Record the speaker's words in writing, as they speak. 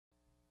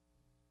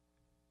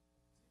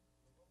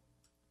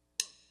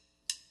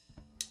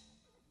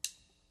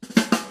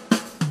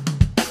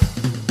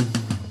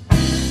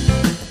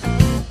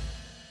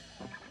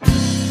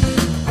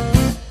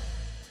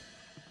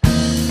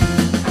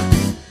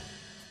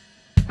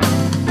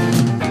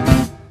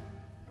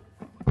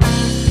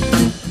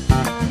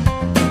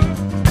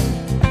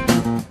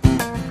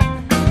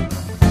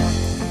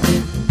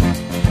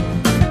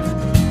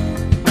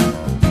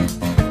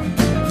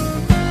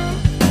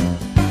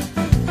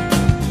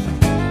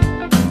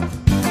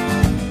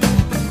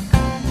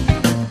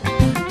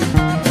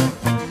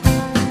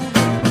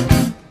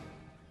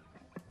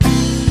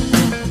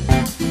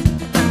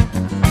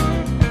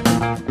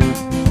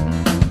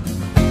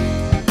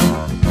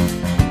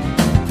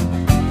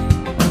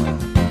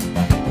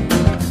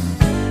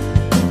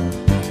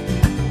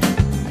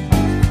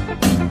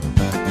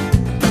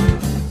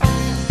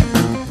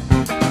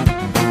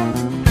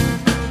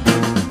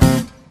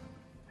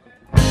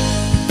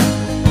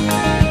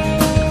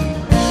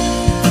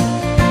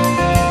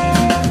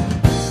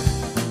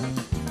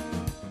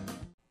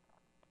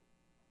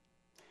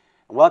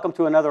welcome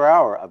to another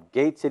hour of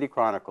Gate City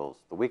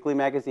Chronicles, the weekly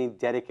magazine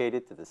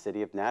dedicated to the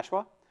city of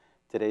Nashua.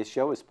 Today's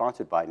show is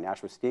sponsored by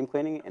Nashua Steam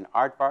Cleaning and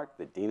Aardvark,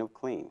 the Dean of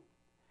Clean.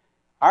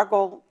 Our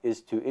goal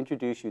is to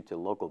introduce you to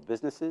local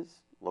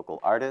businesses, local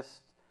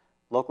artists,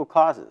 local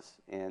causes,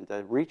 and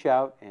reach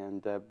out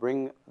and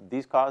bring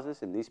these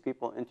causes and these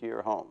people into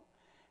your home.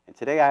 And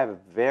today I have a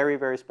very,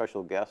 very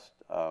special guest,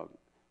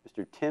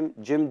 Mr.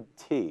 Jim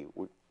T.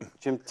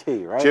 Jim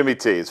T, right? Jimmy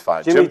T is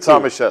fine. Jimmy Jim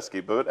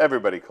Tomaszewski, but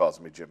everybody calls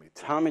me Jimmy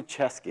T.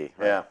 Tomaszewski,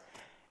 right? Yeah.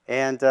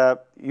 And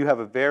you have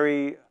a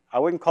very, I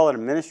wouldn't call it a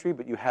ministry,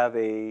 but you have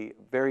a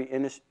very,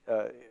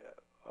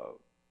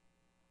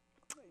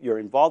 you're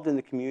involved in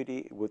the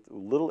community with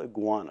Lil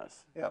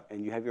Iguanas. Yeah.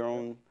 And you have your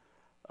own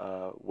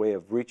way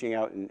of reaching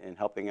out and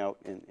helping out.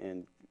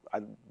 And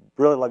I'd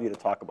really love you to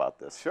talk about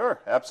this.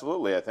 Sure,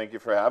 absolutely. I thank you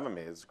for having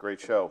me. It's a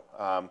great show.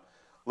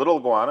 Lil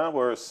Iguana,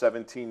 we're a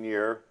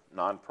 17-year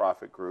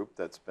nonprofit group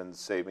that's been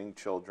saving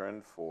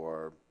children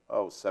for,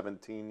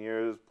 17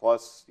 years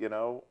plus,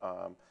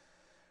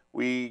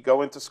 We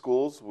go into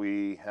schools,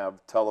 we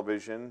have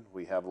television,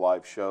 we have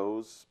live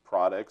shows,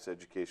 products,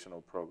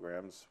 educational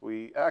programs.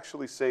 We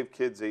actually save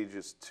kids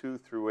ages 2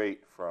 through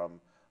 8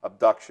 from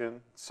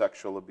abduction,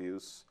 sexual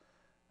abuse,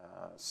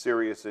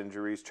 serious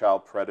injuries,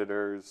 child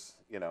predators,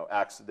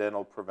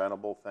 accidental,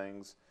 preventable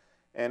things.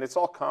 And it's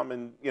all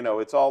common,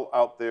 it's all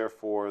out there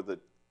for the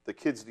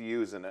kids to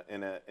use in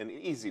an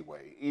easy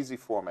way, easy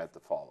format to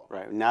follow.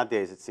 Right.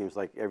 Nowadays, it seems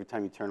like every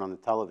time you turn on the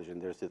television,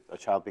 there's a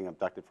child being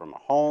abducted from a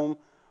home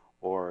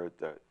or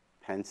the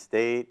Penn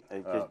State,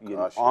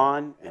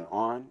 on and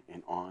on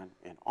and on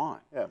and on.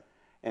 Yeah.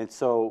 And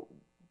so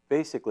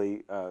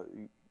basically,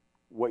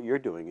 what you're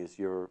doing is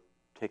you're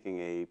taking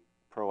a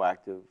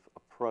proactive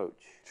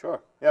approach.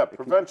 Sure. Yeah,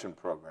 prevention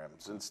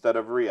programs instead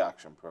of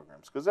reaction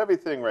programs. Because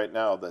everything right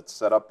now that's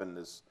set up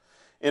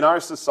in our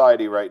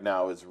society right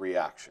now is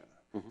reaction.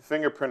 Mm-hmm.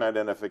 Fingerprint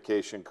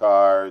identification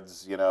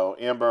cards,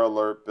 Amber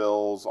Alert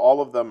bills,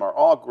 all of them are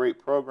all great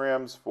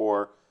programs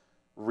for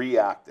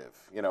reactive.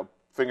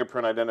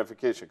 Fingerprint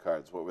identification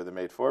cards, what were they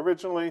made for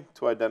originally?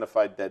 To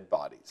identify dead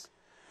bodies,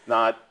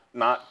 not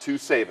to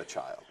save a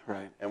child.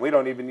 Right. And we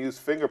don't even use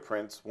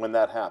fingerprints when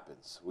that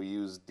happens. We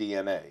use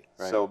DNA.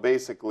 Right. So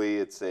basically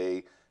it's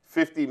a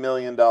 $50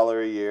 million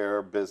a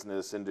year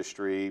business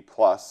industry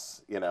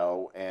plus,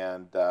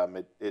 and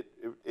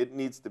it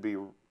needs to be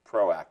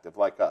proactive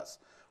like us.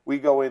 We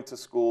go into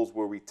schools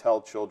where we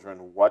tell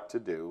children what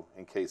to do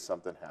in case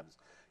something happens.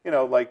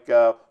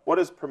 What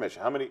is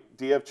permission?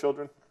 Do you have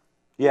children?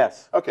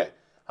 Yes. Okay.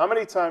 How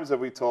many times have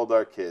we told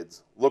our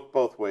kids, look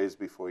both ways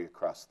before you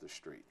cross the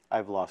street?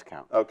 I've lost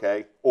count.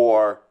 Okay.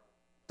 Or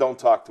don't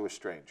talk to a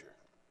stranger.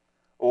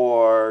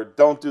 Or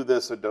don't do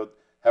this or don't.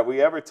 Have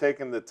we ever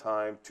taken the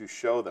time to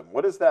show them?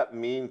 What does that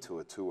mean to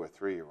a 2 or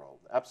 3-year-old?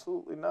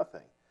 Absolutely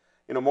nothing.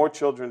 More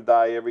children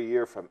die every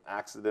year from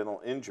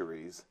accidental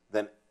injuries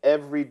than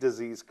every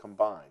disease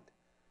combined.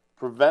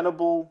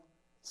 Preventable,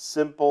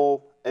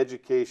 simple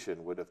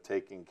education would have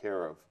taken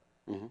care of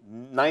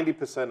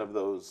 90% of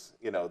those,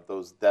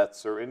 those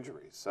deaths or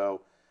injuries.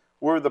 So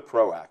we're the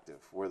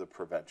proactive, we're the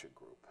prevention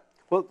group.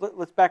 Well,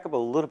 let's back up a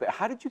little bit.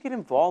 How did you get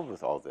involved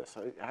with all this?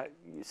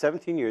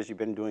 17 years you've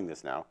been doing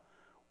this now.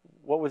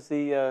 What was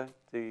the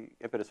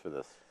impetus for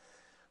this?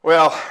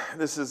 Well,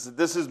 this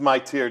is my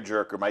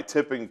tearjerker, my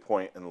tipping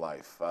point in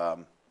life.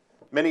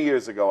 Many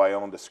years ago, I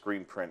owned a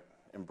screen print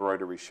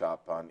embroidery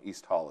shop on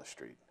East Hollis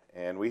Street,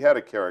 and we had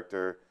a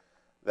character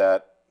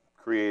that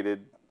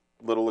created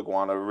Lil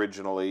Iguana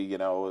originally.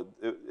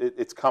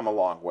 It's come a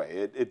long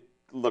way. It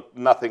looked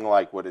nothing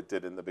like what it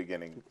did in the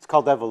beginning. It's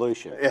called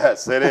evolution.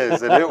 Yes, it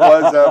is, and it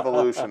was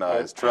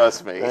evolutionized.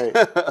 Trust me.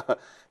 Right.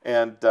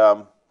 And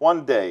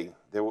one day,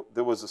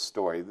 there was a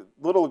story.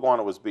 Lil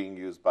Iguana was being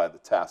used by the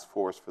Task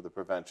Force for the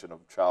Prevention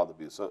of Child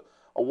Abuse. So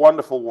a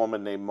wonderful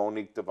woman named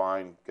Monique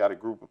Devine got a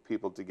group of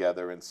people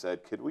together and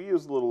said, could we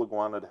use Lil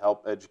Iguana to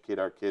help educate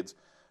our kids?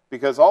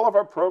 Because all of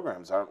our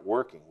programs aren't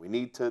working. We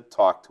need to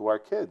talk to our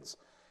kids,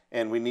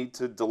 and we need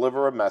to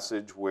deliver a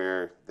message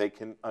where they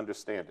can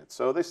understand it.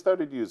 So they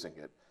started using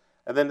it.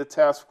 And then the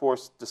task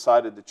force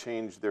decided to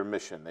change their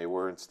mission. They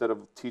were, instead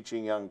of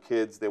teaching young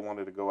kids, they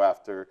wanted to go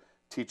after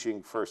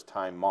teaching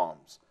first-time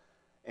moms.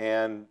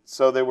 And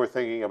so they were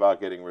thinking about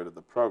getting rid of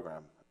the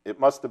program. It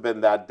must have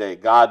been that day,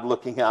 God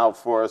looking out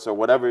for us or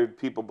whatever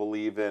people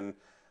believe in.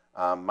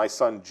 My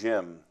son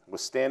Jim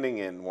was standing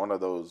in one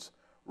of those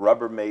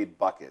Rubbermaid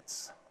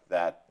buckets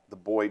that the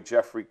boy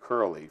Jeffrey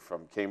Curley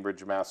from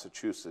Cambridge,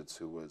 Massachusetts,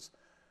 who was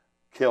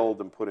killed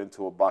and put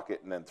into a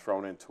bucket and then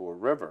thrown into a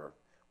river,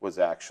 was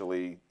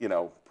actually,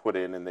 put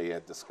in, and they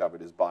had discovered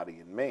his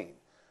body in Maine.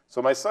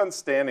 So my son's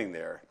standing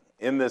there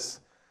in this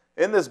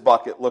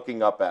bucket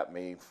looking up at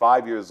me,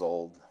 5 years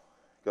old,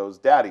 goes,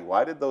 Daddy,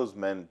 why did those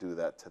men do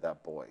that to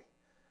that boy?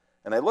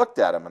 And I looked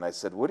at him and I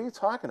said, what are you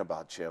talking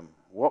about, Jim?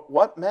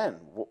 What men?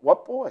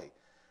 What boy?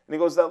 And he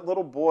goes, that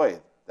little boy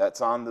that's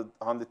on the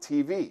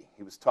TV.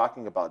 He was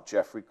talking about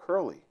Jeffrey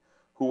Curley,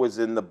 who was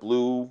in the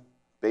blue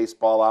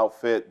baseball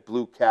outfit,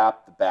 blue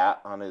cap, the bat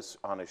on his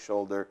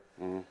shoulder.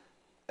 Mm-hmm.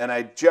 And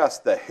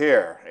the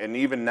hair, and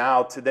even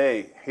now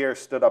today, hair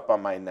stood up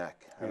on my neck.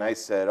 And I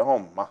said,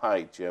 oh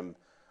my, Jim,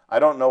 I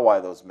don't know why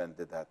those men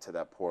did that to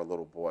that poor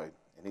little boy.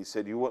 And he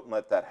said, you wouldn't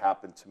let that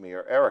happen to me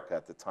or Erica.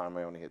 At the time,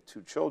 I only had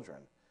 2 children.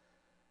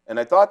 And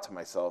I thought to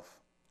myself,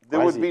 there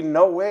would be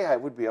no way I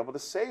would be able to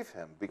save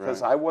him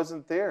because I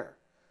wasn't there.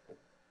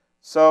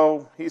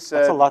 So he said...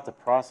 That's a lot to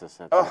process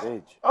at that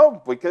age.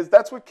 Oh, because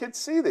that's what kids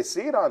see. They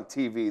see it on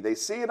TV. They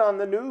see it on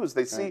the news.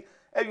 They see...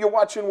 And you're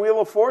watching Wheel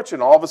of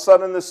Fortune. All of a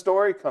sudden, the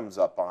story comes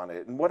up on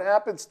it. And what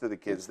happens to the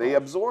kids? They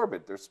absorb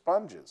it. They're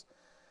sponges.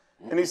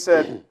 And he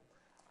said,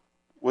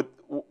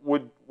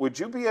 would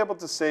you be able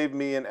to save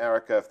me and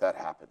Erica if that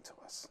happened to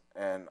us?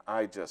 And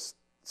I just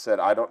said,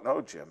 I don't know,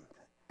 Jim.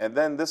 And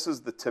then this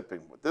is the tipping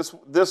point.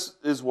 This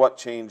is what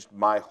changed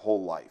my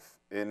whole life.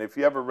 And if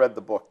you ever read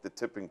the book, The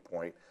Tipping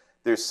Point,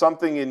 there's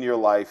something in your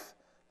life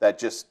that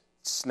just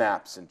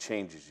snaps and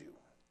changes you.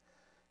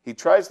 He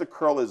tries to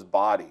curl his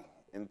body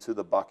into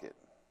the bucket,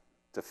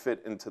 to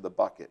fit into the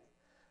bucket.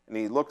 And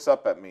he looks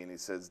up at me and he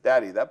says,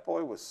 Daddy, that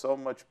boy was so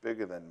much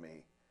bigger than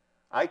me.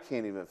 I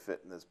can't even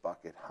fit in this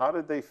bucket. How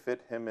did they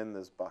fit him in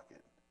this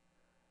bucket?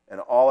 And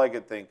all I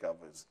could think of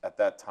is, at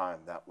that time,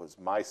 that was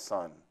my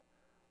son,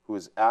 who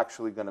was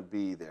actually going to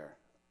be there,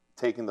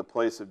 taking the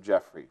place of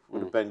Jeffrey,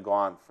 would have been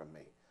gone from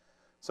me.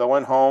 So I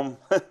went home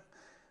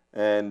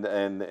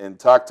and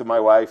talked to my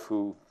wife,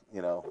 who,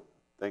 you know,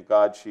 thank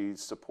God she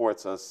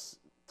supports us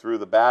through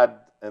the bad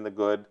and the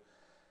good.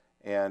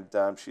 And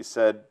she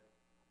said,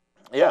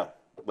 yeah,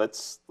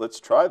 let's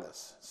try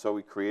this. So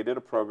we created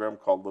a program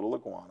called Lil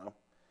Iguana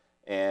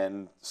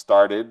and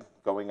started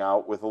going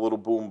out with a little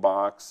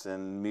boombox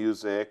and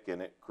music,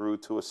 and it grew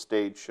to a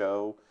stage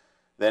show.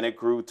 Then it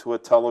grew to a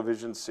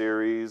television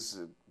series,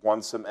 it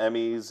won some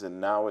Emmys, and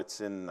now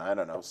it's in, I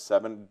don't know,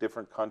 7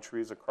 different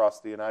countries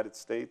across the United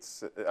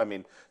States. I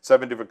mean,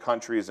 7 different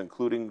countries,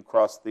 including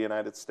across the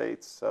United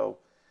States. So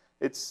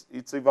it's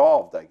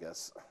evolved, I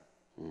guess.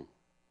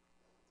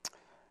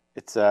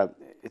 It's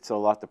a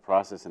lot to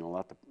process and a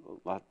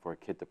lot for a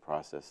kid to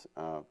process.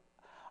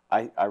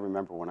 I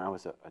remember when I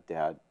was a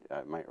dad,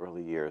 my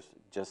early years,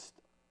 just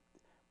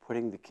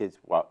putting the kids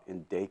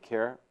in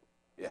daycare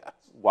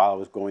while I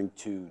was going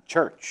to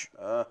church.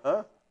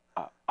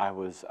 I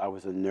was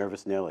a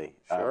nervous Nelly.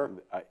 Sure.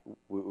 It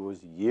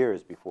was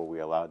years before we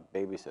allowed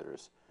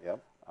babysitters.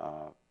 Yep.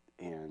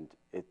 And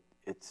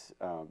it's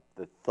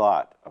the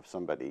thought of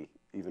somebody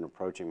even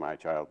approaching my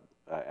child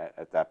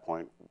at that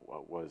point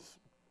was.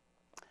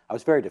 I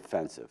was very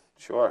defensive.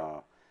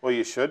 Sure. Well,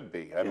 you should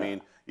be. I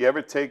mean, you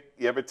ever take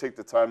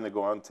the time to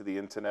go onto the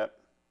internet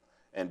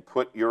and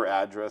put your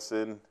address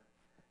in,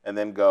 and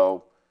then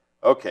go,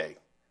 okay,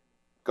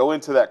 go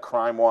into that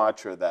Crime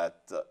Watch or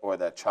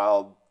that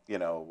child, you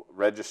know,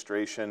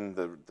 registration,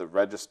 the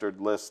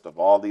registered list of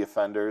all the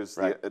offenders,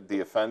 the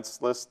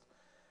offense list,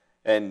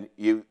 and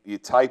you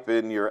type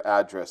in your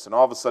address, and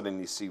all of a sudden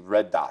you see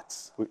red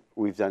dots.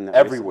 We've done that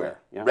everywhere.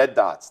 Yeah. Red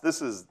dots.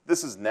 This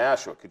is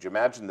Nashua. Could you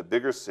imagine the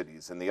bigger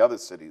cities and the other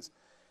cities?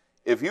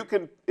 If you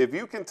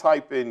can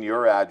type in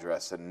your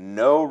address and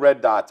no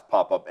red dots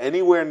pop up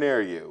anywhere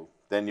near you,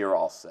 then you're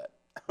all set.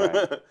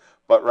 Right.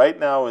 But right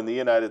now in the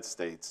United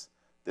States,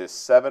 there's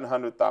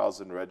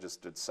 700,000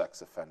 registered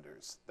sex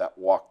offenders that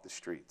walk the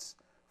streets.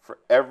 For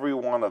every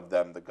one of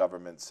them, the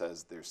government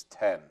says there's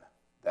 10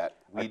 that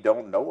we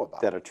don't know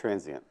about. That are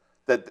transient.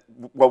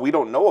 We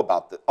don't know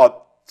about.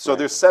 So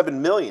there's 7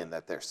 million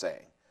that they're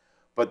saying.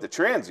 But the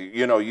transient,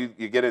 you know, you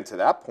get into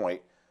that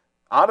point,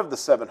 out of the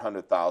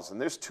 700,000,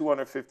 there's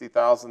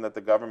 250,000 that the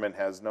government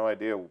has no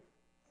idea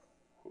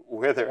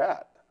where they're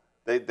at.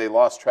 They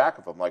lost track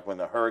of them, like when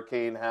the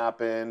hurricane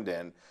happened,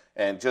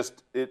 and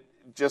just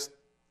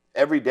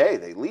every day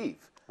they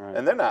leave. Right.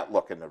 And they're not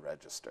looking to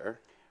register.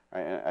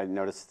 I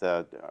noticed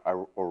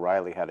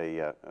O'Reilly had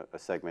a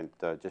segment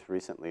just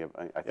recently.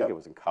 I think it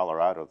was in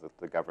Colorado that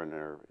the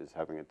governor is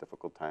having a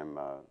difficult time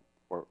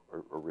or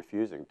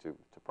refusing to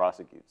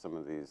prosecute some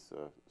of these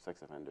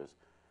sex offenders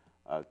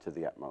to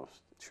the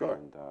utmost. Sure.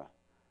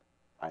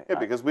 And,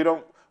 because we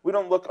don't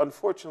look,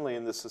 unfortunately,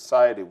 in this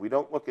society, we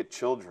don't look at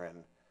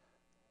children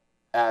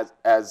as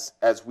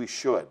we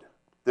should.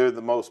 They're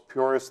the most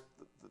purest,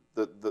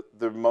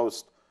 the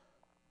most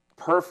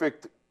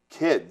perfect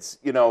kids,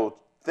 you know,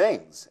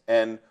 things.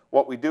 And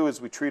what we do is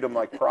we treat them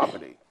like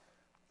property.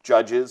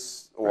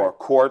 Judges or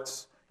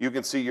courts, you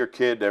can see your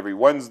kid every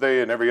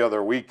Wednesday and every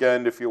other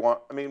weekend if you want.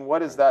 I mean,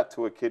 what is that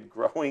to a kid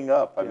growing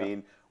up? I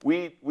mean,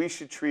 we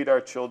should treat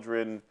our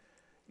children.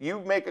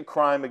 You make a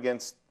crime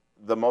against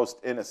the most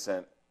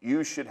innocent,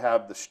 you should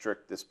have the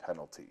strictest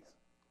penalty.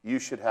 You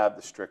should have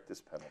the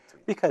strictest penalty.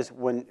 Because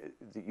when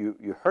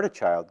you hurt a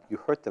child, you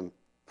hurt them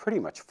pretty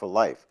much for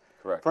life.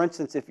 Correct. For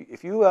instance,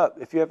 if you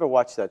ever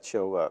watch that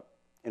show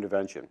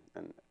Intervention,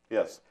 and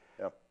yes,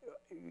 yeah,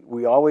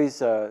 we always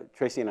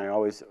Tracy and I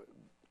always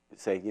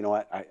say, you know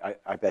what,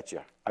 I bet you,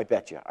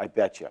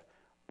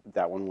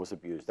 that one was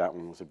abused, that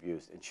one was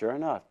abused, and sure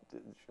enough,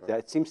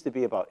 that seems to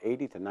be about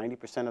 80 to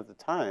 90% of the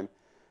time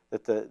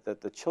that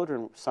the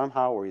children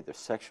somehow were either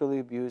sexually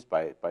abused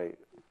by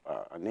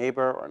a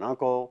neighbor or an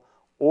uncle,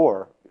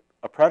 or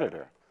a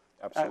predator.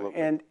 Absolutely.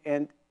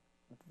 And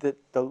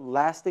the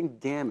lasting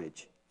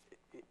damage,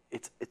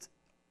 it's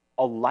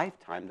a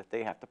lifetime that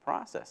they have to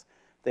process.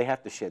 They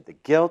have to shed the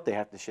guilt. They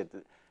have to shed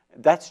the.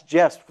 That's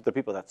just for the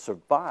people that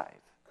survive.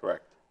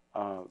 Correct.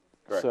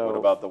 Correct. So, what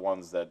about the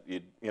ones that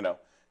you know,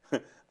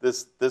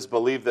 this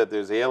belief that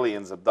there's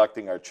aliens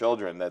abducting our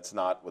children? That's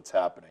not what's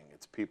happening.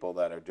 It's people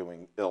that are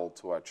doing ill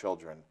to our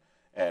children,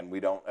 and we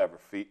don't ever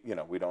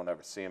we don't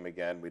ever see them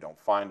again. We don't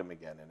find them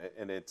again,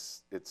 and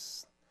it's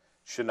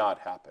should not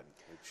happen.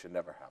 It should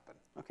never happen.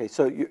 Okay,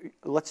 so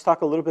let's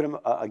talk a little bit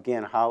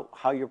again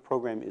how your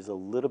program is a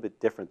little bit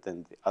different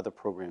than the other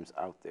programs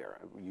out there.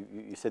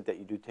 You said that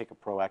you do take a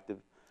proactive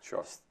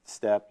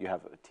step. You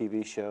have a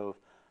TV show.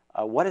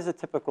 What is a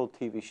typical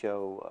TV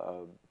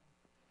show,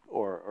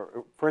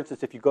 or for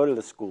instance, if you go to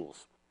the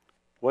schools,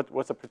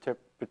 what's a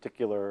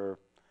particular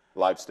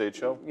live stage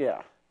show?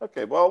 Yeah.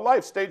 Okay, well, a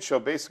live stage show,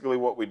 basically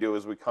what we do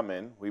is we come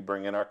in, we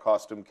bring in our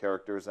costume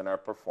characters and our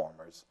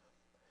performers.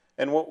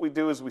 And what we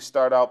do is we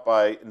start out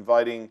by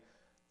inviting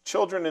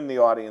children in the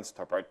audience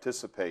to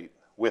participate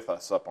with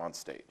us up on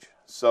stage.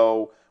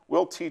 So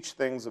we'll teach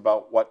things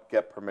about what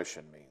get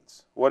permission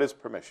means. What is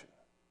permission?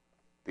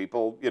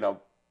 People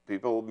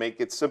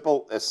make it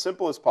simple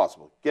as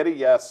possible. Get a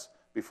yes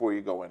before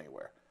you go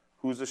anywhere.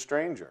 Who's a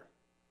stranger?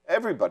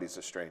 Everybody's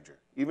a stranger,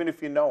 even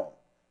if you know them.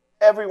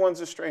 Everyone's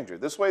a stranger.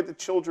 This way the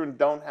children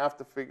don't have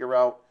to figure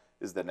out,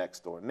 is the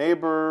next door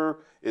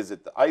neighbor? Is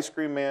it the ice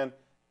cream man?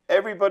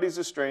 Everybody's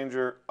a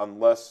stranger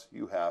unless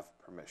you have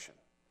permission.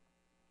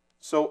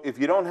 So if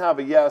you don't have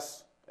a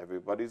yes,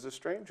 everybody's a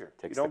stranger.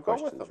 Takes you don't the go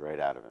with questions them. right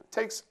out of it.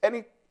 Takes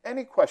any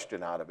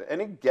question out of it,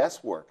 any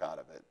guesswork out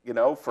of it. You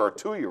know, for a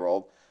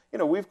 2-year-old,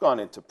 we've gone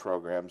into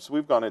programs,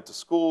 we've gone into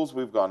schools,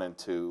 we've gone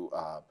into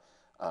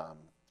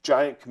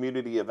giant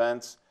community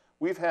events.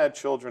 We've had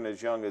children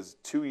as young as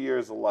 2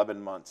 years,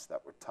 11 months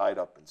that were tied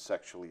up and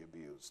sexually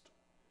abused.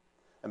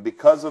 And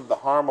because of the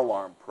Harm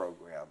Alarm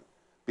program,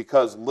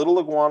 because Lil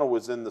Iguana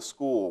was in the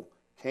school,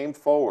 came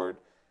forward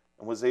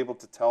and was able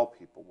to tell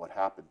people what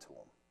happened to them.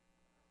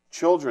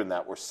 Children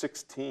that were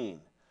 16,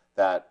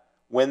 that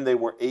when they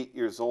were 8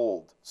 years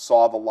old,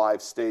 saw the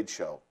live stage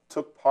show,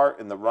 took part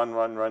in the Run,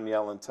 Run, Run,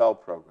 Yell, and Tell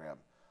program.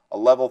 A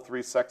level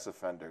 3 sex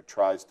offender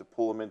tries to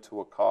pull them into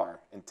a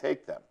car and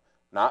take them,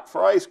 not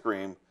for ice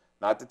cream,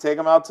 not to take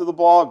them out to the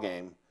ball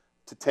game,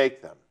 to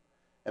take them.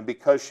 And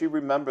because she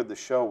remembered the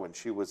show when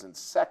she was in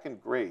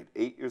 2nd grade,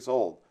 8 years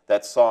old,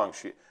 that song,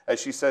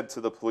 as she said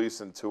to the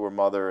police and to her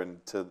mother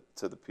and to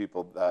the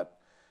people that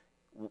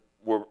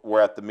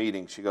were at the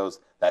meeting, she goes,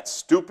 that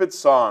stupid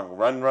song,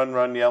 Run, Run,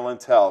 Run, Yell, and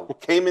Tell,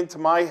 came into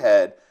my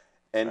head,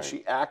 and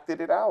she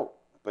acted it out.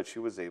 But she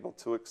was able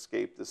to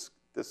escape this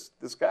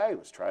guy who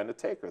was trying to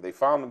take her. They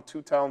found him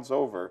 2 towns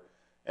over,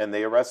 and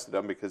they arrested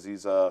him because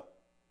he's a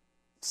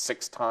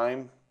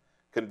 6-time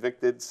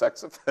convicted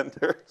sex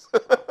offender.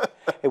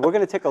 Hey, we're going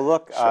to take a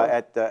look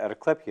at a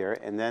clip here,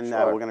 and then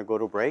we're going to go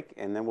to a break,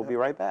 and then we'll be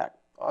right back.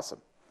 Awesome.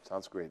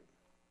 Sounds great.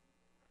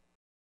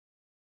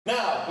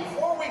 Now,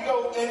 before we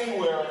go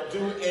anywhere or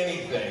do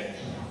anything,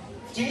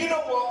 do you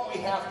know what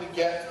we have to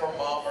get from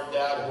mom or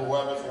dad or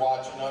whoever's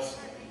watching us?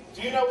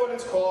 Do you know what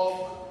it's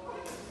called?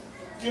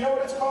 Do you know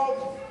what it's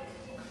called?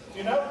 Do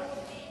you know?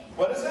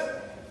 What is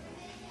it?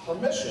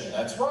 Permission.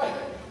 That's right.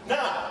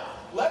 Now,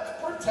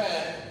 let's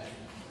pretend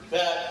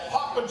that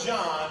Papa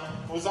John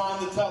was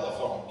on the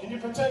telephone. Can you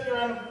pretend you're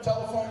on the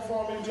telephone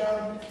for me,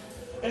 John?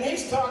 And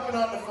he's talking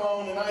on the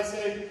phone, and I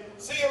say,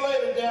 see you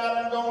later, Dad,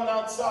 I'm going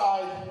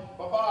outside.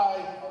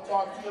 Bye-bye, I'll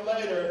talk to you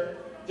later.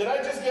 Did I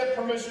just get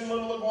permission,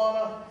 Lil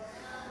Iguana?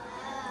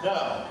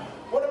 No.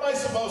 What am I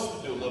supposed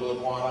to do, Lil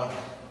Iguana?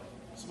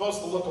 I'm supposed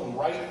to look him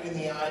right in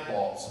the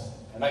eyeballs.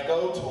 And I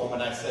go to him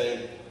and I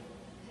say,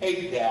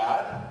 hey,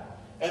 Dad.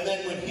 And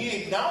then when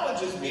he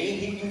acknowledges me,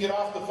 he can get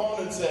off the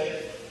phone and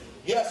say,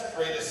 yes,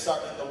 greatest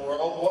son in the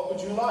world, what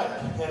would you like?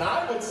 And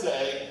I would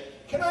say,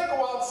 can I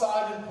go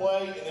outside and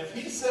play? And if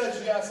he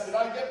says yes, did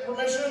I get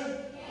permission?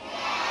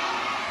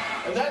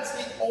 Yeah. And that's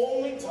the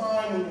only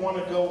time we want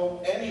to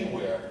go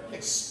anywhere,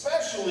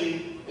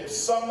 especially if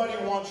somebody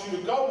wants you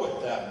to go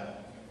with them.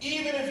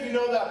 Even if you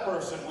know that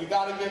person, we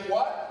got to get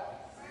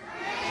what?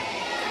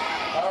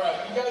 Yeah. All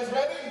right, you guys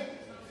ready?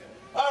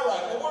 All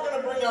right, well, we're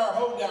going to bring our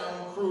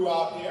hoedown crew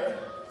out here.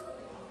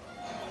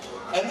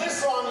 And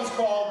this song is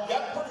called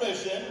Get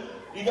Permission.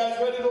 You guys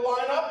ready to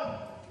line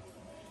up?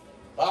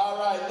 All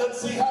right,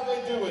 let's see how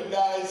they do it,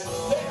 guys.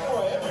 Take it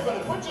away. Everybody,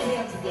 put your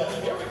hands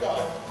together. Here we go.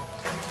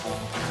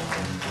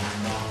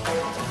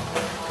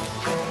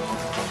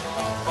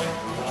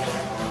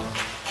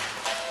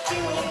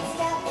 Doing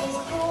stuff is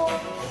cool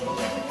if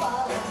you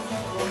follow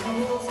the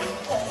rules.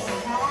 The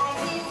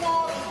surprises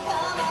always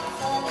come up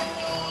suddenly.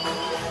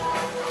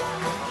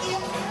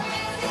 If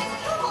Francis,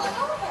 come on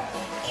over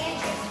and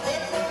just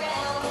slip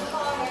around the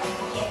corner.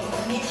 Get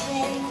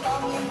permission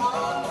from your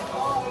mom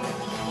before you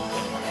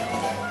leave.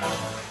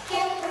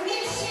 Get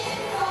permission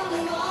from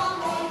your mom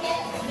or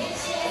get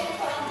permission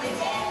from your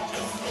dad.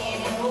 Just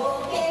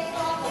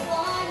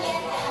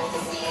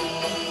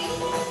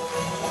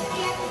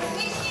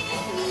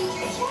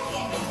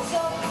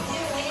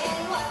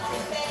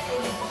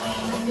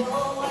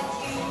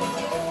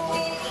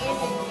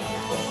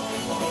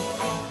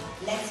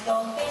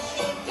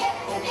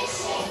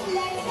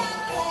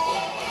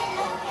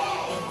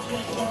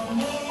Take a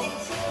minute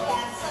to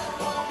ask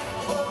someone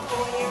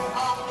before you're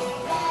off and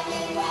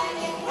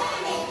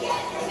running,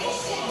 get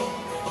permission.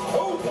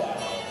 Hold that.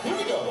 Here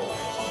we go.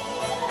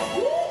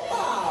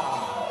 Woo-ha!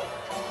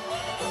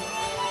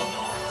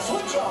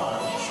 Switch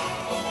arms.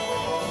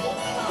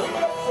 Bring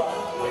it up front.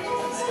 Bring it to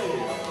the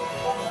stage.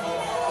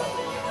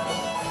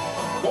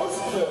 Go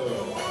slow.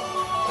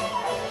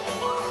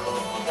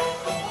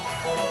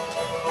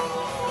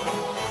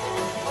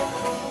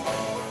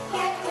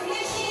 Get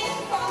permission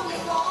from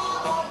your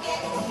law or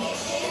get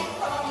permission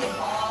from your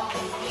boss.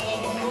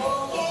 And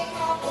you'll get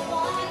off the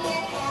one you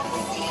have to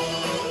see.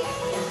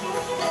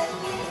 Just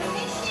with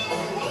permission,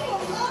 they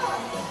will know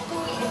who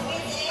you're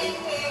with and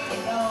where you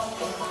go.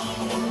 And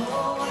you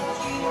know what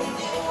you're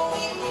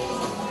doing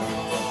is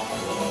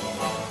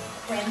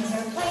friends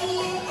are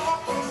playing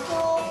after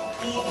school.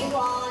 If you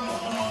want to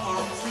hang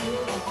out too,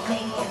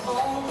 make a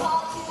phone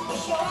call to be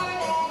sure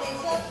that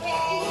it's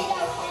okay.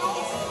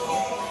 It's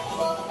okay.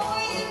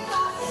 Before you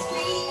cross the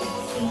street,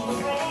 see the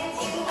friends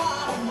you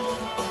want to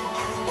meet.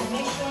 Ask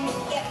permission,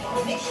 get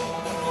permission,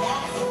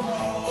 that's the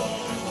way.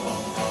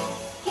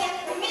 Get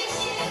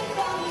permission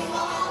from your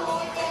mom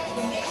or get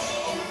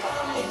permission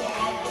from your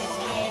dad.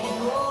 And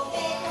you'll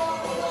get off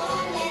the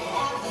one that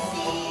have to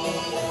see.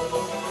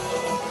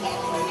 Get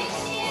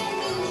permission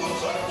means you're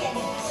checking,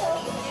 so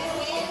you're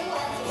doing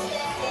what's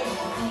expected.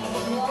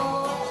 You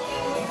know what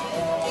you're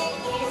doing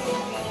is a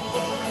dream.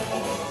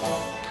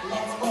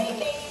 Let's play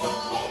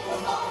baseball, make a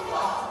phone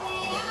call,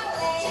 stay out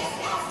late,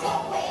 just ask,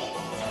 don't wait.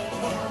 Take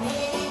a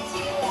minute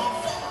to ask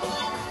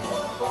someone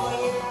before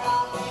you're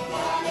off and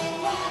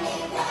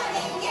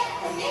running, get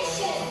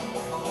permission.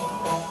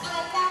 I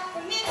got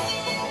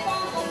permission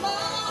from my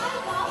mom, I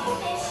got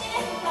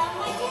permission from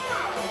my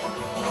dad.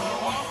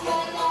 That's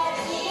my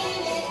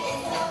guardian,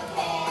 it's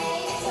okay.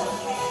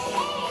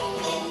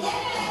 And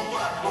then I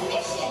got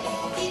permission,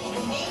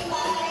 didn't make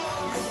my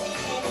own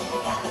decision.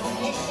 Got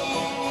permission,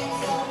 and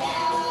so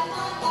now I'm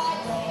on my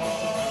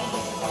way.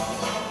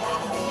 I got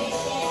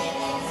permission,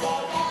 and so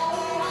now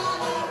we're on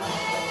our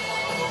way.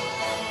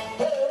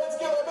 Hey, let's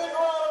give a big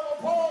round of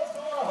applause to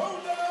our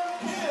Hold Down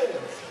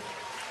kids.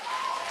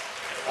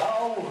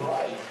 All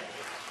right.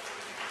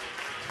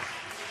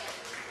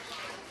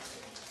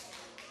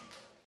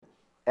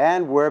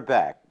 And we're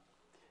back.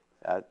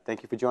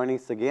 Thank you for joining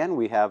us again.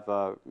 We have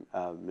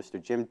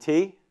Mr. Jim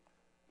T.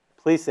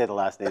 Please say the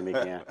last name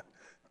again.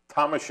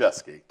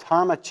 Tomaszewski.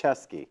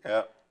 Tomaszewski.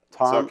 Yeah.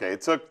 Tom- It's okay.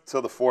 It took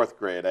till the 4th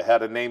grade. I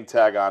had a name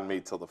tag on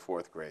me till the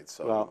 4th grade,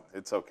 so Well,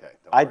 it's okay.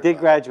 Don't I worry did about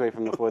it. graduate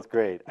from the 4th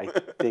grade, I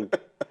think.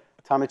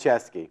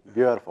 Tomaszewski,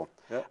 beautiful.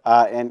 Yep.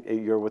 And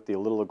you're with the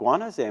Lil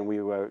Iguanas, and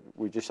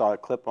we just saw a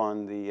clip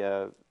on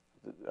the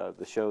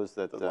shows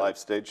that The live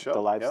stage show.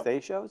 the live Yep.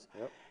 stage shows.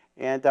 Yep.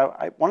 And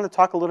I wanted to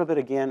talk a little bit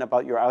again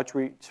about your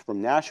outreach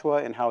from Nashua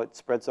and how it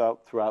spreads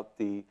out throughout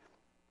the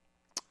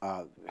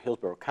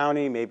Hillsborough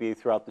County, maybe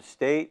throughout the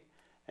state,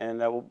 and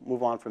we'll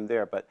move on from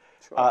there. But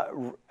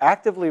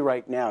actively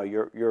right now,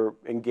 you're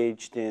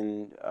engaged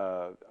in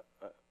the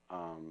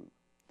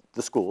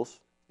schools.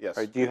 Yes.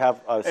 Right? Do you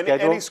have a Any,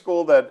 schedule? any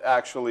school that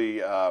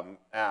actually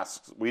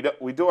asks, we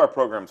do our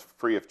programs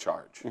free of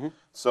charge. Mm-hmm.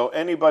 So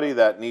anybody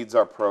that needs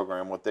our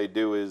program, what they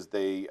do is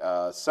they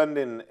send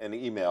in an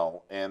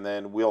email, and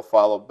then we'll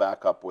follow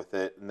back up with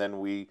it, and then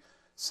we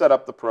set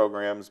up the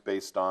programs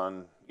based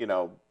on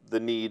the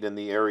need in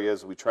the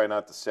areas. We try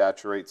not to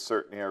saturate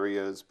certain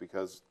areas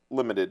because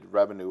limited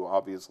revenue,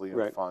 obviously, and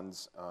Right.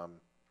 funds.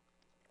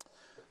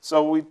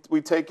 So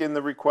we take in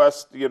the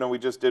request. We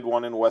just did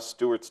one in West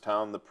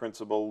Stewartstown. The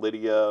principal,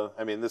 Lydia.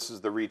 I mean, this is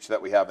the reach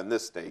that we have in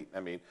this state. I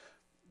mean,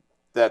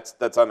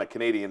 that's on the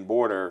Canadian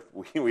border.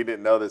 We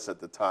didn't know this at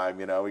the time.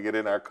 We get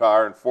in our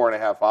car in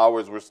 4.5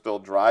 hours. We're still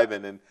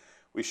driving, and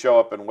we show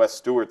up in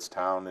West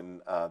Stewartstown.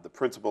 And the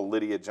principal,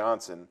 Lydia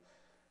Johnson,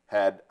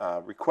 had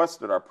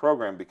requested our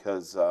program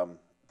because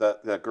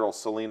that girl,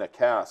 Selena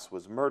Cass,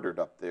 was murdered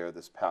up there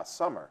this past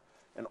summer,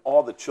 and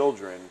all the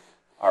children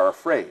are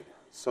afraid.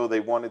 So they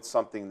wanted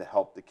something to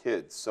help the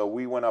kids. So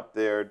we went up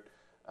there,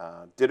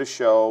 did a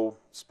show,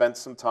 spent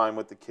some time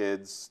with the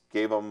kids,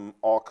 gave them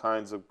all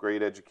kinds of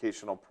great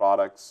educational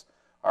products,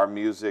 our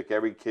music.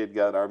 Every kid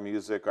got our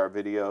music, our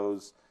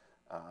videos.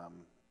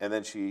 And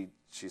then she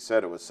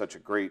said it was such a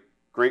great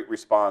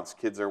response.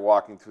 Kids are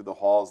walking through the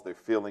halls. They're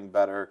feeling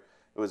better.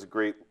 It was a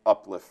great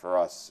uplift for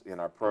us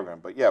in our program.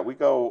 But, yeah, we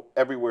go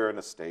everywhere in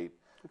the state.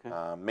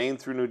 Okay. Maine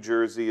through New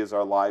Jersey is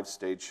our live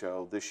stage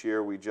show. This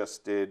year we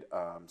just did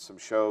some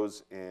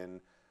shows in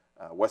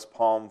West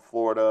Palm,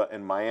 Florida,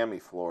 and Miami,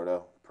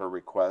 Florida, per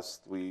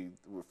request. We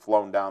were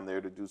flown down there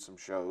to do some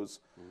shows.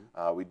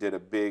 Mm-hmm. We did a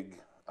big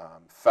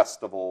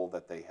festival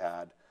that they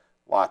had,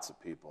 lots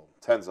of people,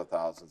 tens of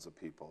thousands of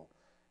people.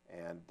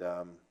 And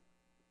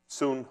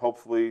soon,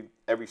 hopefully,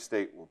 every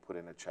state will put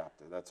in a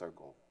chapter. That's our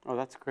goal. Oh,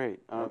 that's great.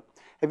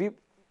 Have you,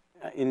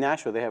 in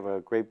Nashua, they have a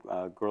great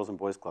Girls and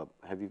Boys Club.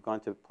 Have you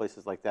gone to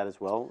places like that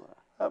as well?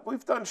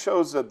 We've done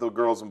shows at the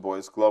Girls and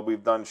Boys Club.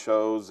 We've done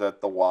shows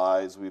at the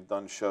Y's. We've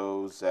done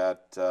shows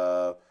at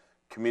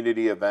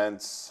community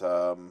events,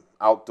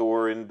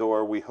 outdoor,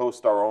 indoor. We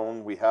host our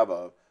own. We have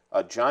a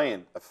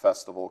giant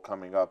festival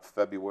coming up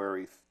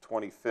February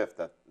 25th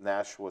at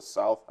Nashua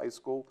South High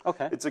School.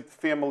 Okay. It's a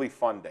family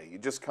fun day. You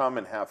just come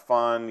and have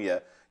fun.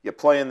 You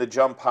play in the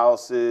jump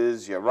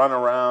houses. You run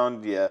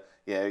around. You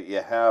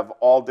have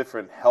all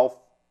different health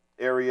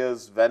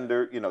areas,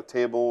 vendor,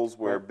 tables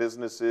where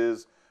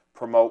businesses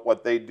promote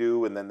what they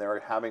do, and then they're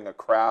having a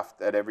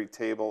craft at every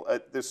table.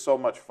 There's so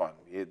much fun.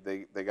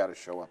 They got to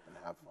show up and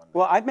have fun.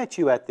 Well, I met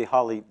you at the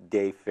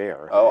Holiday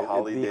Fair. Oh,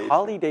 Holiday The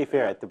Holiday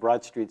Fair at the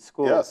Broad Street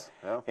School. Yes,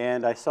 yeah.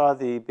 And I saw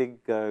the big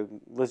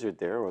lizard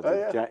there. Or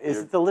the yeah. Is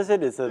it the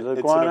lizard? Is it an It's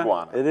iguana? an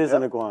iguana. It is Yep.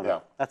 an iguana. Yeah.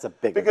 That's a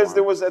big Because iguana.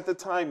 there was, at the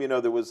time,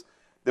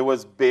 there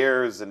was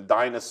bears and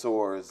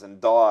dinosaurs and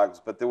dogs,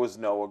 but there was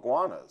no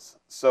iguanas.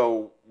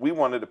 So we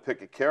wanted to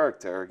pick a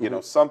character,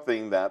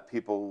 something that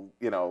people,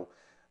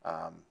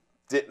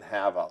 didn't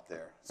have out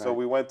there. So Right.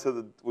 we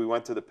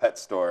went to the pet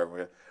store. And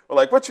we're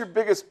like, "What's your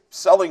biggest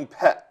selling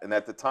pet?" And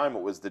at the time,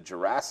 it was the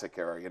Jurassic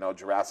era.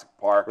 Jurassic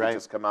Park had Right.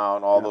 just come out,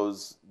 and all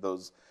those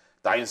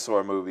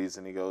dinosaur movies.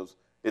 And he goes,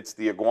 "It's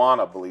the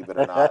iguana, believe it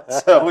or not."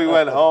 So we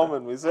went home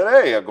and we said,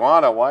 "Hey,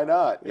 iguana, why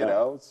not?"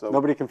 So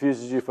Nobody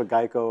confuses you for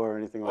Geico or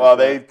anything like well,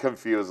 that. they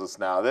confuse us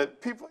now.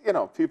 That people,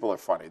 people are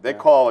funny. They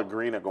call a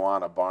green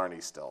iguana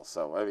Barney still.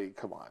 So I mean,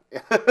 come on.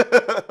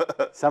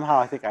 Somehow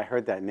I think I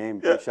heard that name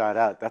being shot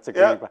out. That's a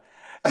Yeah. great.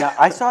 Now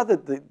I saw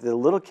that the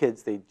little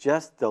kids, they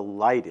just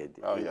delighted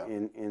Oh, yeah.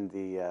 in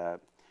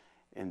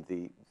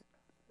the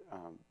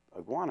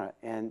iguana,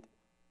 and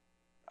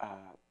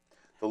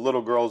The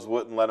little girls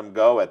wouldn't let them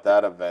go at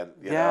that event.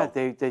 You know?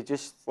 they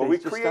just. Well, they we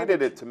just created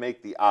started- it to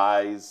make the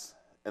eyes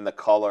and the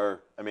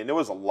color. I mean, there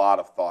was a lot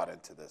of thought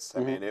into this. I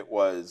mean, it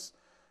was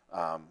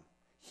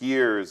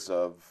years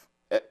of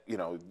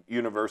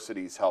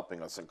universities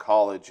helping us and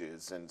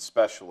colleges and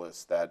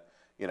specialists that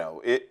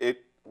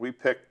we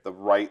picked the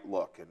right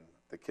look, and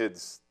the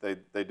kids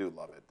they do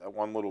love it. That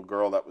one little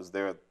girl that was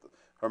there,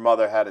 her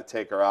mother had to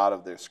take her out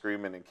of there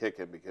screaming and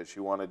kicking because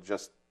she wanted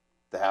just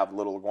to have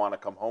little iguana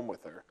come home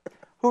with her.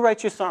 Who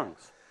writes your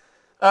songs?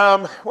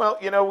 Well,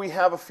 we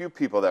have a few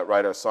people that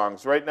write our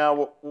songs. Right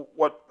now,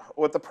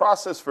 what the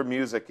process for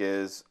music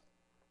is,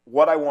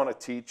 what I want to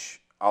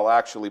teach, I'll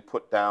actually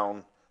put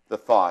down the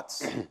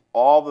thoughts,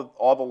 all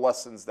the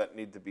lessons that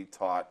need to be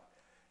taught,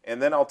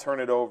 and then I'll turn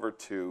it over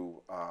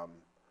to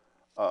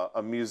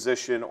a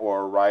musician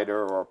or a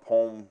writer or a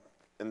poem,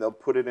 and they'll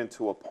put it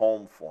into a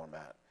poem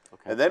format.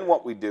 Okay. And then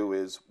what we do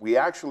is we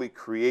actually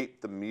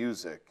create the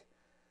music,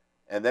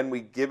 and then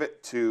we give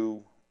it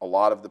to a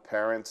lot of the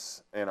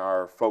parents in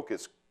our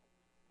focus,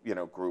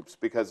 groups,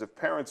 because if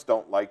parents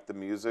don't like the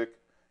music,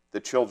 the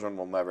children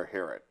will never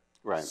hear it.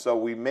 Right. So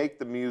we make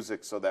the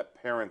music so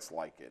that parents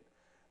like it,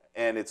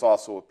 and it's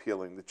also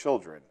appealing to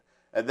children.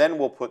 And then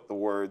we'll put the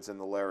words and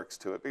the lyrics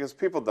to it, because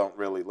people don't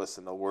really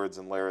listen to words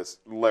and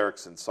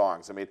lyrics in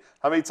songs. I mean,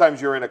 how many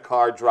times you're in a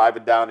car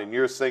driving down and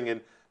you're singing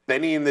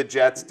Benny and the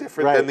Jets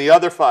different than the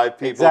other 5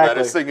 people that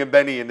are singing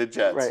Benny and the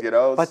Jets,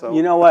 Right. But so.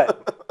 you know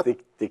what?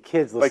 The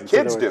kids listen to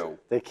the words. kids do.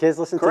 The kids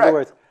listen Correct. to the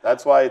words.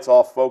 That's why it's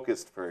all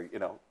focused for,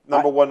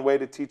 number one way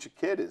to teach a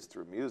kid is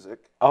through music.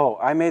 Oh,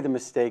 I made the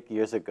mistake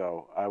years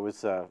ago. I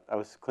was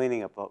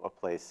cleaning up a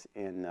place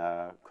in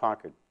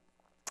Concord,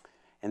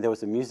 and there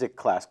was a music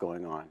class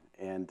going on,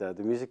 and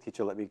the music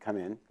teacher let me come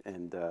in,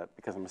 and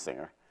because I'm a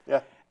singer.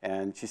 Yeah.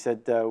 And she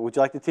said, "Would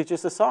you like to teach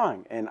us a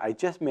song?" And I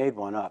just made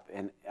one up,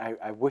 and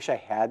I wish I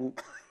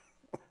hadn't,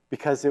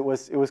 because it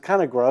was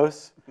kind of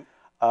gross.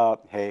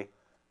 Hey,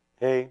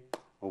 hey.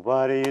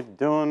 What are you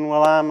doing?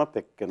 Well, I'm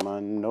a-picking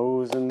my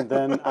nose, and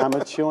then I'm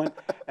a-chewing.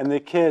 And the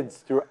kids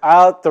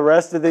throughout the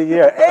rest of the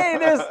year, "Hey,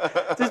 there's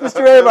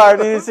Mr. Avard,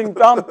 and he's saying,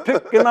 I'm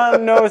picking my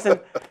nose."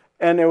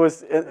 And it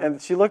was,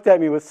 and she looked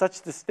at me with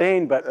such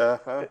disdain, but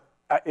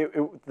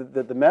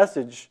the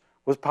message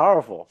was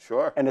powerful.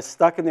 Sure. And it's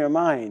stuck in their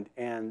mind.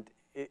 And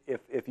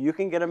if you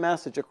can get a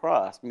message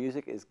across,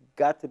 music has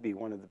got to be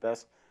one of the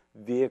best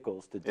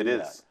vehicles to do that.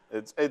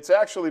 It is. It's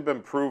actually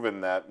been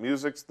proven that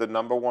music's the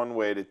number one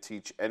way to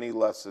teach any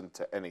lesson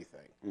to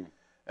anything.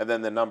 And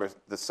then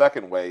the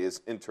second way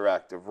is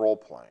interactive role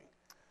playing.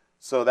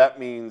 So that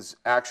means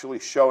actually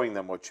showing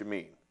them what you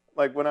mean.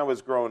 Like when I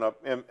was growing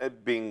up, and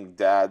being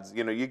dads,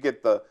 you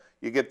get the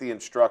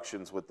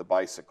instructions with the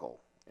bicycle,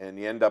 and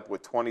you end up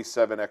with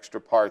 27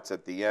 extra parts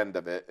at the end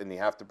of it, and you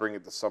have to bring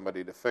it to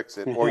somebody to fix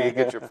it, or you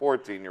get your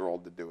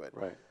 14-year-old to do it.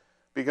 Right.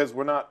 Because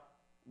we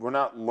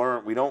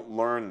don't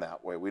learn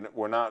that way.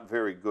 We're not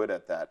very good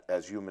at that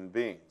as human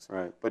beings.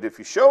 Right. But if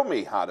you show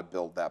me how to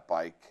build that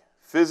bike,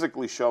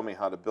 physically show me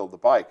how to build the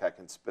bike, I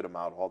can spit them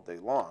out all day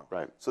long.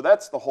 Right. So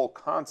that's the whole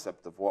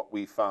concept of what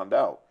we found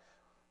out.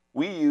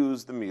 We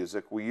use the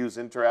music, we use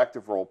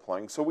interactive role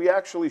playing, so we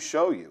actually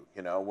show you,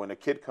 when a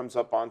kid comes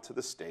up onto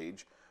the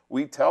stage,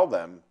 we tell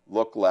them,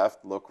 look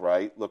left, look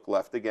right, look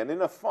left again,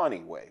 in a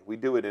funny way. We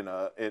do it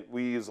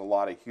we use a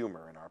lot of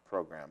humor in our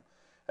program.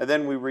 And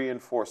then we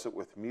reinforce it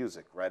with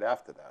music right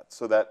after that,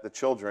 so that the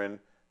children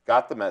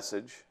got the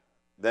message,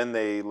 then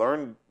they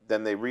learned,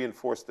 then they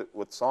reinforced it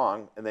with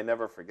song, and they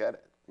never forget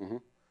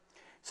it.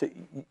 So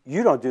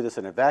you don't do this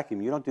in a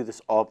vacuum. You don't do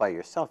this all by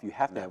yourself. You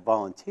have to have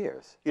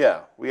volunteers.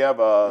 Yeah, we have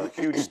a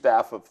huge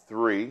staff of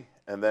 3,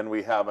 and then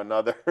we have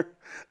another.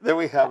 Then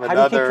we have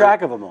How do you keep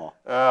track of them all?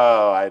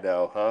 Oh, I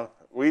know, huh?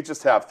 We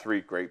just have 3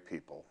 great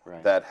people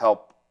Right. that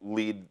help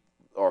lead,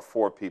 or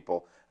 4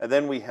 people, and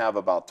then we have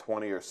about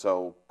 20 or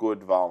so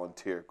good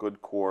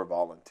core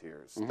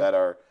volunteers that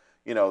are,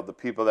 you know, the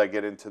people that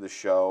get into the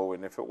show.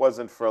 And if it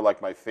wasn't for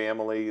like my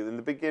family in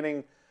the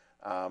beginning,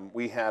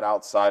 we had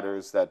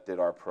outsiders that did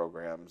our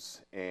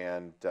programs,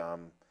 and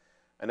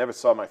I never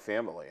saw my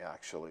family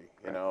actually,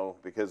 you know,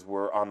 because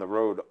we're on the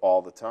road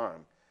all the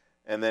time.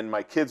 And then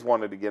my kids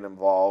wanted to get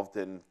involved,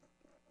 and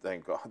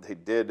thank God they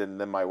did. And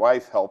then my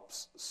wife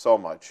helps so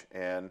much.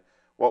 And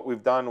what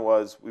we've done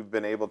was we've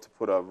been able to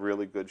put a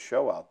really good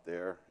show out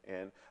there.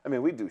 And I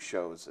mean, we do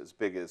shows as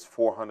big as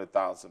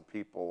 400,000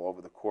 people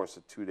over the course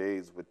of 2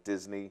 days with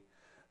Disney,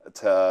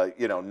 to,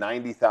 you know,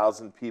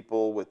 90,000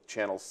 people with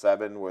Channel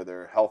 7 where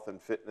their health and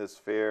fitness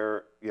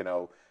fair, you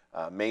know,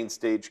 main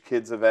stage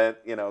kids event,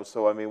 you know.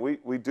 So I mean,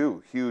 we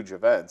do huge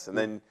events. And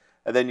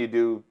then you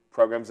do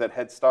programs at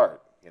Head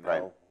Start, you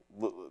know,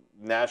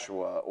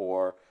 Nashua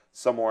or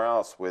somewhere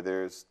else where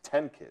there's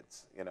 10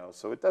 kids, you know.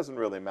 So it doesn't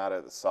really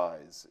matter the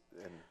size.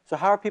 And So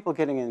how are people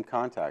getting in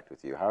contact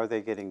with you? How are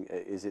they getting?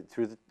 Is it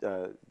through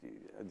the?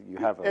 You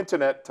have a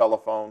internet,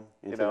 telephone,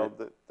 Internet.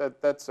 you know,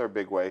 that's our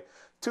big way.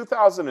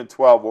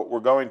 2012, what we're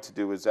going to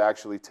do is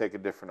actually take a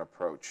different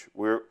approach.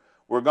 We're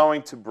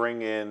going to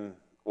bring in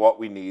what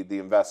we need, the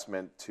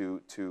investment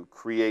to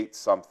create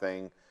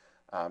something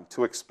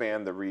to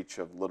expand the reach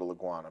of Lil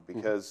Iguana.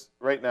 Because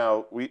right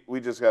now we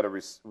just got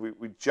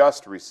we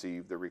just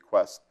received the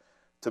request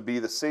to be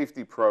the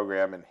safety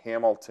program in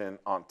Hamilton,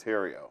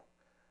 Ontario.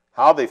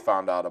 How they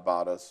found out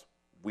about us,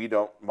 we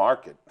don't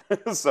market.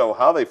 So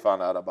how they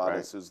found out about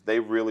us is they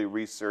really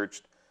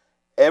researched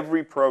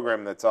every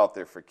program that's out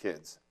there for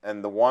kids.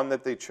 And the one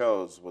that they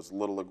chose was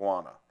Lil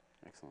Iguana.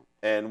 Excellent.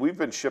 And we've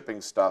been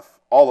shipping stuff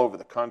all over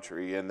the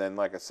country, and then,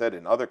 like I said,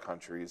 in other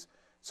countries.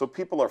 So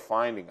people are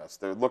finding us.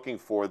 They're looking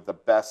for the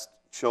best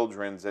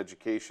children's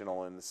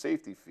educational in the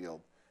safety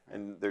field,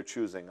 and they're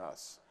choosing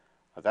us.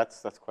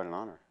 That's quite an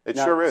honor. It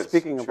Now, sure is.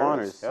 Speaking It of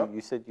sure is. honors, Yep.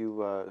 you said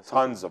you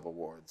Tons of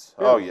awards.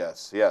 Really? Oh,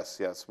 yes.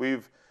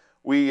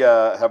 We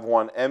have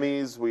won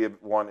Emmys. We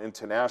have won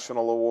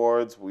international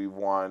awards. We've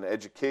won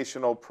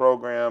educational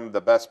program, the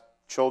best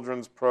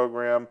children's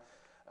program.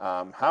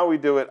 How we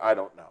do it, I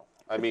don't know.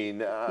 I mean,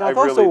 Now, I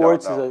those really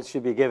awards don't know.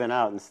 should be given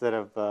out instead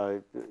of,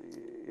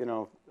 you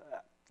know,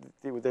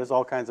 there's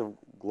all kinds of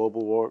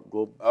global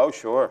Oh,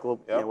 sure. you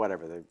Yep. know,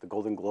 whatever, the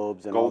Golden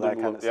Globes and Golden all that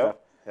kind of Glo- stuff.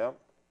 Yep.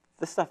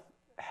 This stuff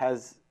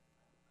has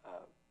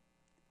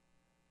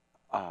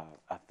a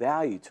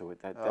value to it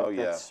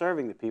that's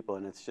serving the people,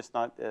 and it's just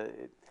not.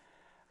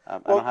 I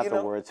don't have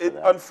the words for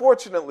that.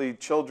 Unfortunately,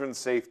 children's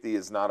safety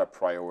is not a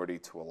priority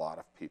to a lot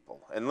of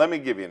people. And let me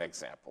give you an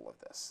example of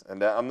this.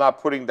 And I'm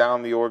not putting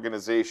down the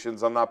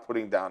organizations. I'm not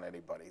putting down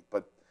anybody.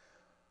 But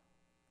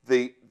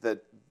the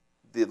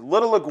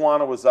Lil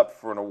Iguana was up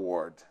for an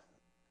award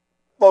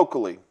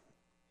locally,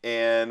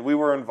 and we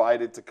were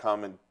invited to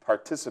come and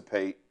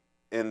participate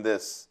in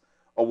this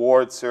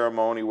award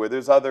ceremony where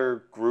there's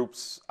other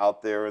groups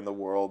out there in the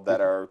world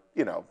that are,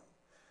 you know,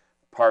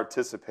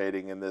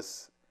 participating in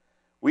this.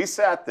 We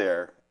sat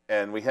there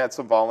and we had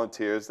some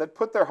volunteers that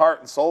put their heart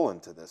and soul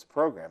into this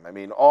program. I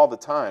mean, all the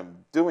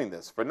time doing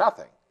this for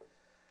nothing.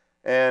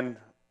 And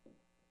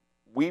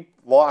we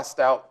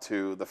lost out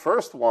to the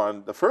first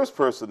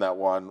person that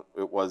won.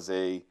 It was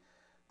they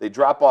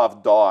drop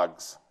off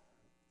dogs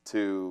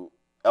to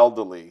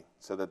elderly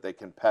so that they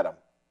can pet them.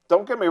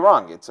 Don't get me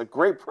wrong, it's a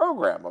great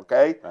program,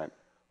 okay? Right.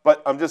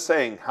 But I'm just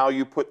saying how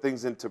you put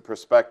things into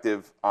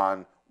perspective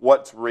on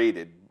what's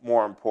rated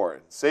more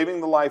important. Saving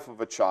the life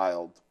of a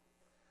child.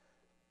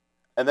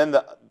 And then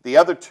the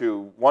other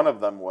two, one of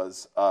them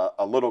was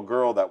a little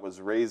girl that was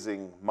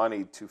raising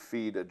money to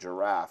feed a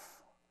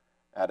giraffe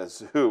at a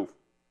zoo.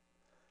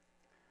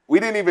 We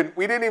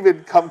didn't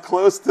even come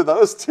close to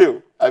those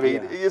two. I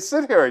mean, you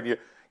sit here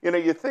and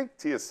you think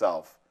to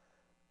yourself,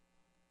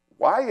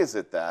 why is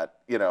it that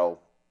you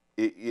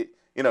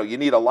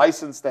need a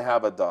license to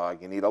have a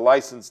dog, you need a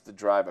license to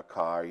drive a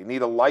car, you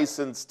need a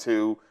license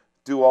to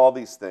do all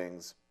these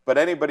things, but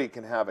anybody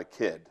can have a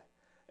kid.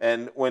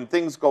 And when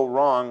things go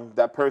wrong,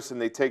 that person,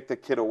 they take the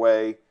kid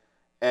away,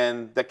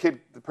 and the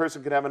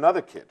person can have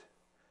another kid.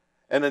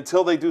 And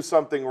until they do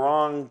something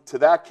wrong to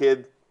that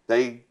kid,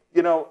 they,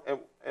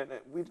 and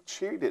we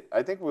cheat it.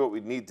 I think what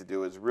we need to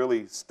do is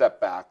really step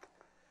back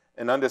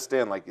and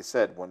understand, like you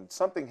said, when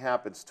something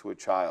happens to a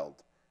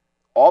child,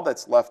 all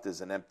that's left is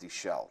an empty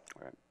shell.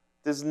 Right.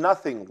 There's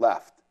nothing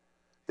left.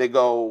 They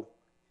go,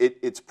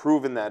 it's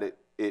proven that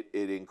it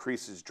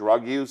increases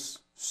drug use,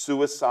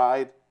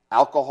 suicide,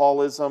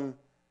 alcoholism,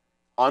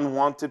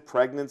 unwanted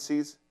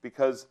pregnancies,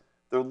 because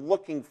they're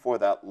looking for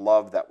that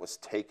love that was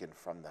taken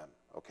from them,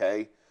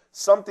 okay?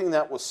 Something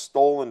that was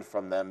stolen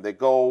from them. They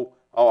go,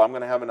 oh, I'm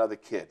going to have another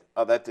kid.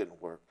 Oh, that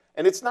didn't work.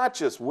 And it's not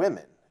just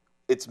women.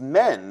 It's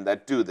men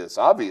that do this,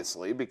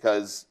 obviously,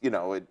 because,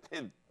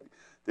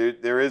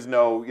 there is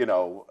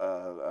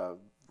no,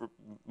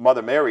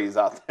 Mother Mary's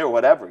out there,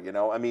 whatever,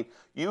 I mean,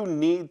 you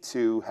need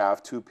to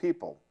have two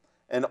people.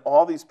 And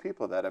all these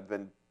people that have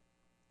been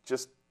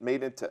just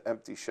made into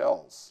empty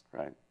shells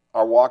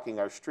are walking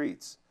our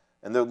streets,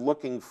 and they're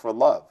looking for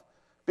love.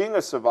 Being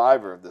a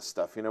survivor of this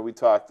stuff, we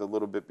talked a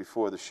little bit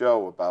before the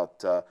show about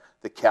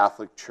the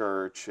Catholic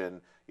Church,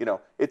 and,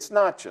 it's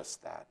not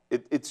just that.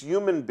 It's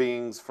human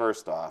beings,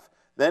 first off.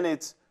 Then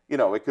it's,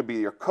 it could be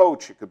your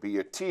coach, it could be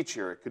your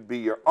teacher, it could be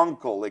your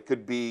uncle, it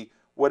could be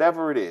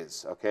whatever it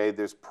is, okay?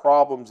 There's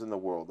problems in the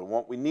world, and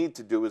what we need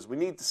to do is we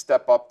need to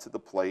step up to the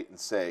plate and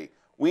say,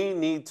 we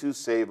need to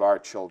save our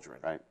children.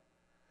 Right.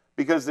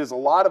 Because there's a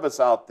lot of us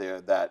out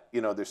there that,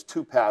 there's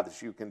two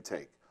paths you can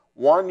take.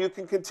 One, you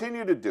can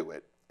continue to do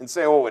it and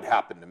say, oh, it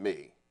happened to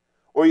me.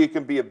 Or you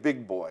can be a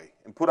big boy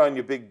and put on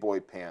your big boy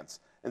pants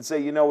and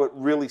say, it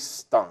really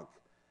stunk,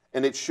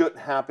 and it shouldn't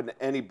happen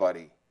to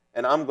anybody,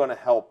 and I'm going to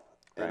help,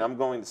 and I'm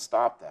going to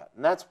stop that.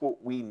 And that's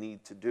what we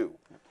need to do.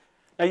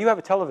 Now, you have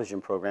a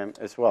television program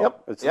as well.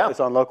 Yep. It's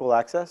on local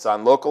access? It's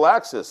on local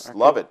access. Okay.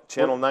 Love it.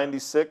 Channel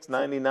 96,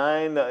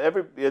 99,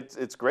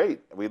 it's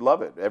great. We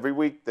love it. Every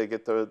week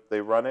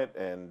they run it,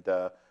 and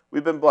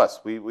we've been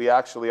blessed. We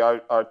actually, our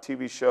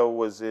TV show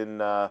was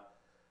in a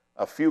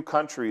few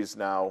countries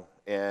now,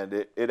 and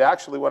it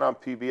actually went on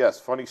PBS.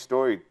 Funny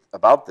story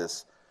about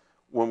this.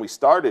 When we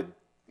started,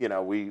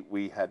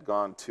 we had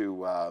gone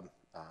to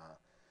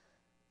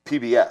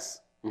PBS,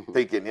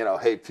 thinking,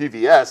 hey,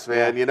 PBS,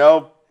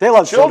 man, they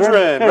love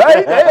children,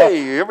 right? Hey,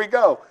 here we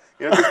go.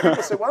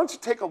 People say, why don't you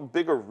take a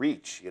bigger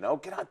reach? Get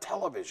on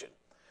television.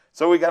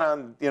 So we got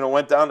on,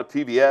 went down to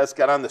PBS,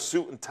 got on the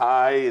suit and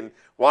tie, and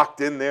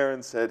walked in there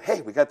and said,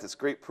 hey, we got this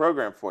great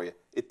program for you.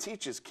 It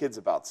teaches kids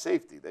about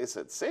safety. They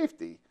said,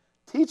 safety?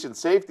 Teaching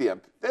safety?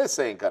 This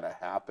ain't going to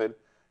happen.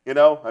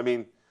 I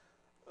mean,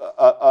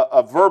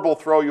 a verbal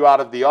throw you out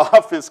of the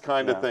office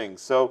kind of thing.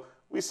 So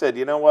we said,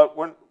 you know what,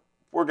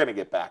 we're going to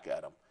get back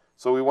at them.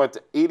 So we went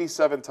to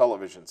 87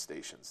 television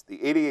stations. The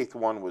 88th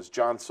one was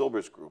John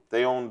Silver's group.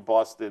 They owned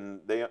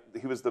Boston.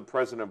 He was the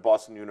president of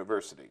Boston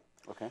University.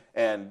 Okay.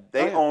 And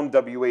they owned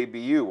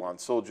WABU on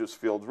Soldiers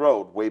Field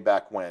Road way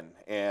back when,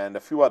 and a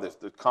few others,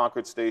 the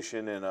Concord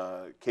station and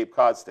Cape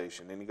Cod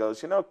station. And he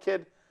goes,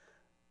 kid,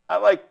 I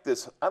like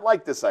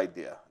this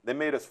idea. They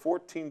made us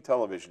 14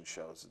 television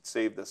shows. It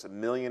saved us $1.5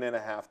 million.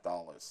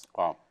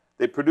 Wow.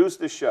 They produced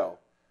a show.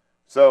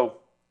 So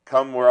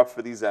we're up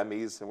for these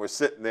Emmys, and we're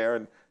sitting there,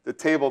 and the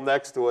table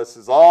next to us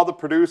is all the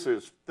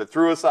producers that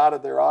threw us out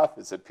of their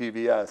office at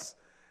PBS.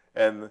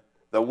 And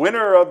the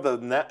winner of the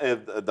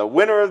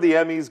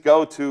Emmys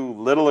go to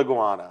Lil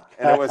Iguana.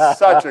 And it was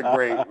such a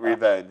great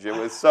revenge. It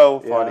was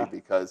so funny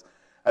because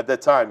at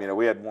that time,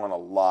 we had won a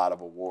lot of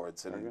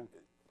awards. And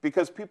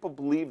because people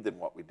believed in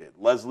what we did.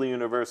 Leslie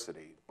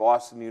University,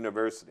 Boston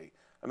University.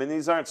 I mean,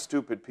 these aren't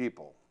stupid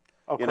people,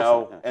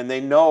 and they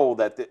know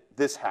that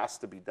this has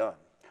to be done.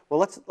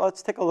 Well,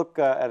 let's take a look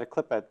at a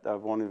clip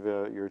of one of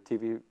your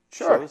TV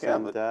shows,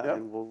 and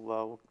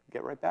we'll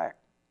get right back.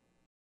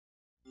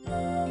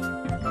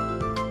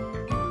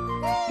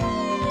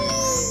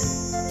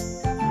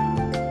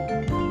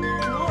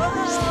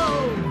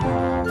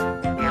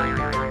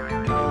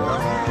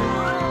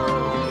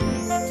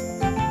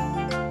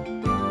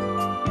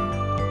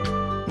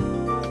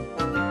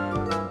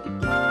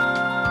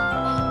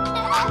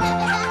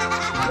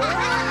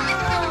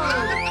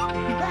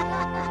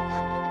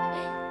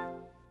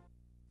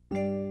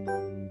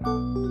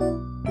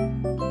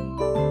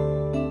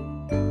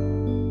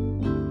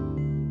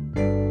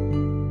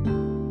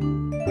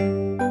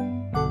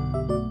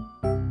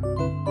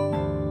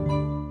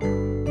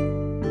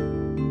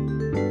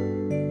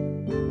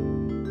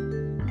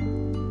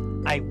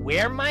 I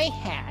wear my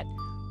hat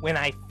when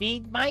I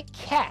feed my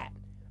cat,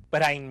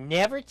 but I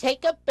never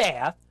take a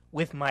bath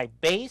with my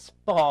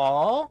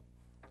baseball.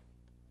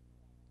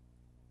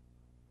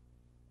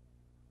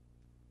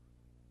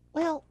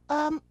 Well,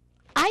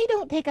 I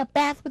don't take a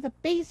bath with a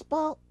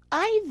baseball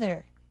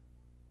either.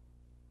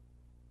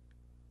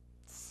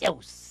 So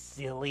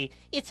silly.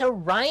 It's a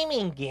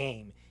rhyming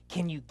game.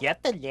 Can you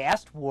get the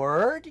last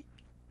word?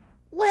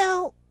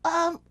 Well,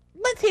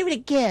 let's hear it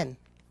again.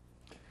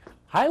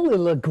 Hi,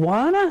 Lil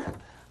Iguana.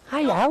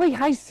 Hi, Allie.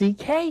 Hi,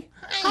 CK.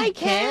 Hi,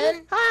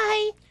 Ken.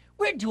 Hi.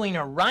 We're doing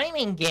a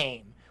rhyming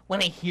game.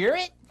 Want to hear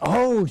it?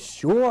 Oh,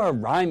 sure.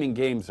 Rhyming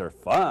games are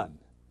fun.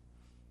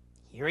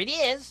 Here it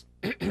is.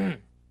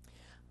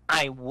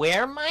 I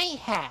wear my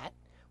hat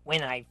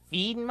when I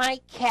feed my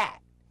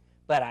cat,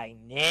 but I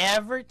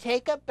never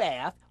take a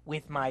bath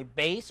with my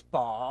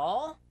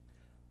baseball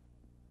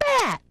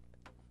bat.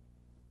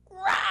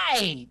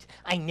 Right!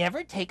 I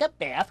never take a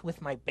bath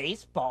with my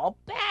baseball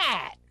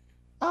bat.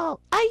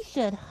 Oh, I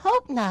should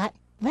hope not.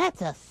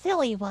 That's a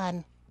silly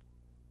one.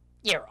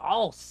 You're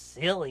all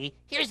silly.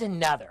 Here's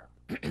another.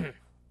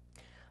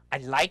 I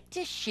like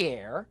to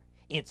share.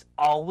 It's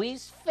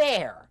always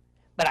fair.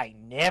 But I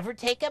never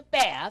take a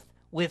bath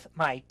with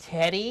my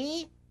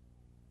teddy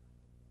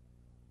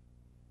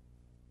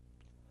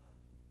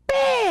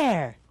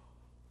bear.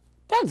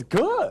 That's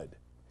good.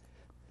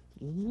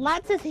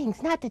 Lots of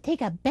things not to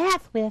take a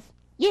bath with.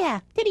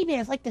 Yeah, teddy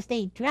bears like to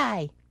stay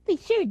dry. They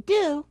sure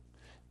do.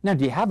 Now,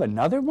 do you have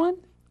another one?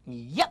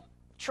 Yep,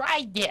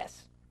 try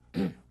this.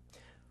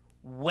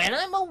 When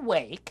I'm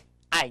awake,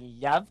 I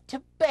love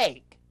to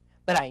bake,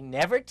 but I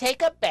never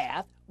take a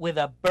bath with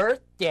a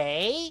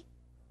birthday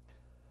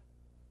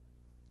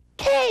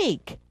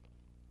Cake!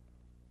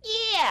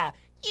 Yeah,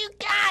 you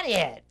got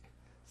it.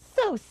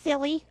 So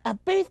silly. A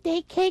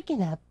birthday cake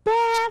in a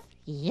bath?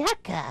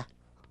 Yucca.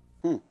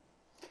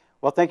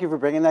 Well, thank you for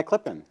bringing that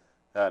clip in.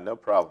 No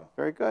problem.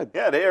 Very good.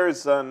 Yeah, it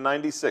airs on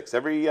 96.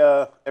 Every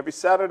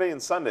Saturday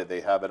and Sunday they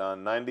have it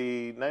on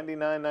 90,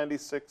 99,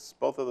 96,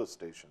 both of those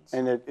stations.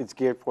 And it's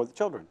geared for the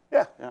children.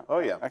 Yeah. Yeah. Oh,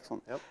 yeah.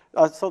 Excellent.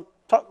 Yep. So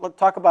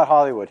talk about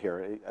Hollywood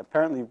here.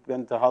 Apparently, you've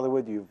been to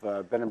Hollywood. You've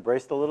been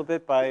embraced a little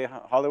bit by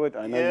Hollywood.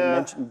 I know you Yeah.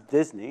 mentioned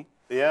Disney.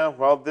 Yeah,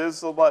 well,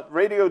 there's a lot.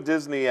 Radio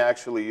Disney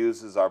actually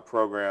uses our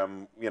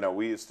program. You know,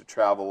 we used to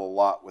travel a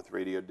lot with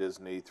Radio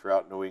Disney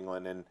throughout New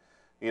England and,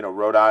 you know,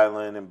 Rhode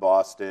Island and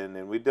Boston,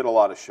 and we did a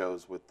lot of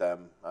shows with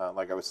them.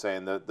 Like I was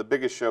saying, the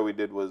biggest show we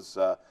did was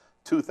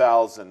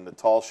 2000, the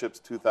Tall Ships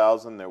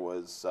 2000. There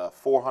was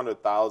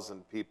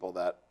 400,000 people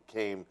that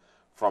came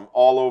from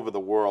all over the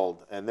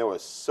world, and there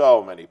was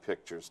so many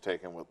pictures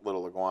taken with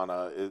Little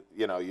Iguana.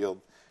 You know,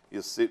 you'll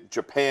see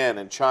Japan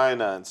and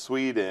China and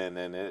Sweden,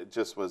 and it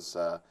just was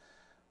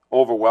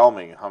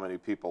overwhelming how many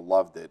people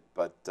loved it.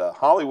 But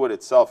Hollywood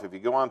itself, if you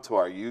go onto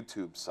our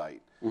YouTube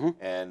site,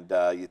 and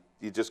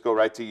you just go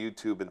right to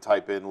YouTube and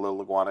type in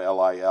Lil Iguana,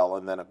 L-I-L,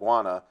 and then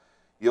Iguana,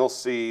 you'll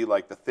see,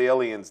 like, the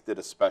Thalians did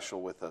a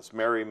special with us.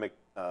 Mary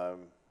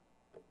McDonough,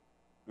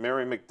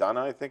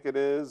 I think it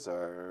is,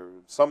 or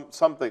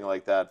something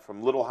like that,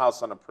 from Little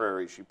House on the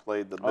Prairie. She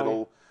played the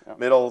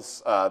middle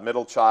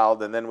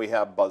child. And then we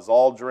have Buzz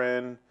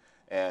Aldrin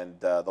and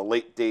the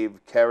late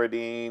David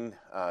Carradine,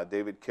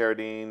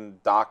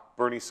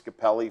 Bernie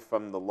Scapelli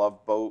from The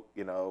Love Boat,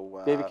 you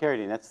know. David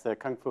Carradine, that's the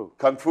Kung Fu.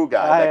 Kung Fu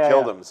guy that yeah,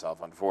 killed yeah.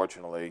 himself,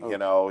 unfortunately. You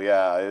know,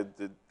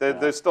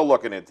 they're still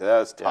looking into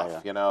that. It's tough.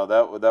 yeah. You know,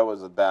 that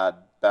was a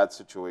bad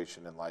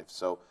situation in life.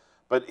 So,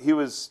 but he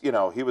was, you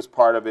know, he was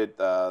part of it.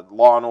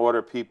 Law and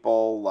Order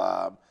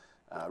people,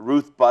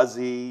 Ruth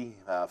Buzzy,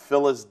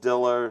 Phyllis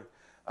Diller.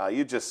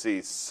 You just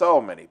see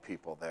so many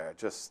people there.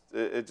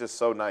 It's just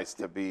so nice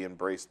to be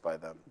embraced by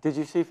them. Did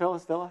you see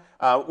Phyllis Diller?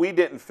 We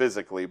didn't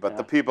physically, but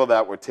the people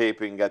that were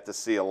taping got to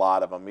see a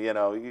lot of them. You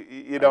know,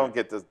 you don't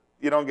get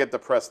to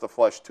press the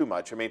flesh too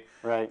much. I mean,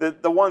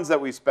 the ones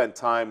that we spent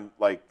time,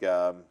 like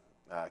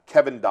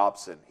Kevin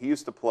Dobson. He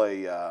used to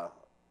play on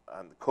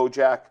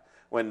Kojak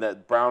when the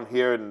brown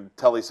hair and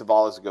Telly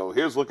Savalas would go,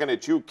 "Here's looking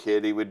at you,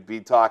 kid." He would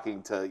be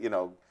talking to, you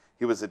know,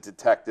 he was a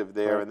detective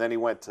there, and then he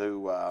went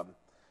to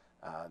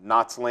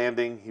Knots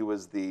Landing. He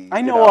was the.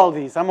 I know all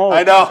these. I'm old.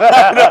 I know.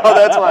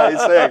 That's why I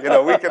say, you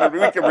know, we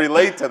can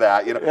relate to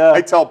that. You know,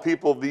 I tell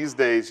people these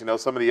days, you know,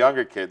 some of the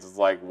younger kids, it's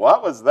like,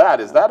 what was that?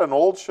 Is that an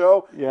old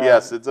show? Yeah.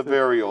 Yes, it's a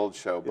very old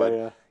show. But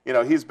yeah. you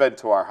know, he's been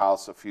to our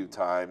house a few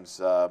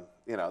times.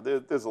 You know,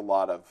 there's a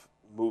lot of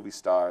movie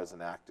stars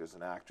and actors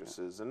and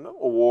actresses and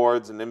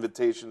awards and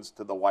invitations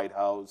to the White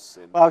House.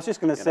 And, Well, I was just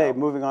going to say, know.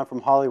 moving on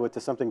from Hollywood to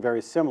something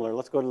very similar.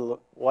 Let's go to the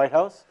White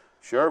House.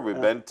 Sure,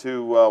 we've been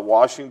to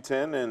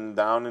Washington and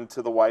down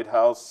into the White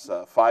House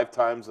 5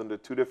 times under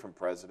 2 different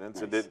presidents.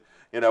 Nice. And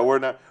you know,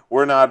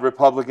 we're not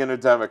Republican or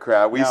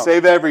Democrat. We No.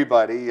 save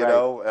everybody. You Right.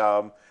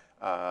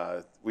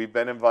 know, we've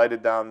been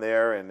invited down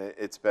there, and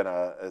it's been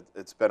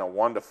a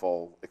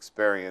wonderful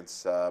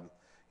experience.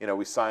 You know,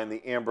 we signed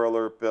the Amber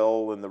Alert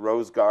bill in the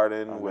Rose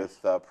Garden with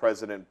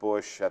President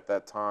Bush at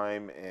that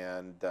time,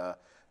 and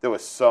there were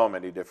so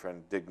many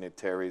different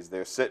dignitaries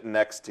there sitting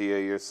next to you.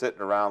 You're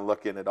sitting around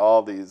looking at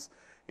all these,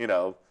 you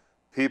know,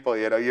 people.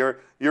 You know,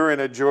 you're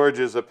in a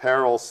George's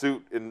apparel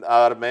suit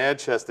out of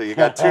Manchester. You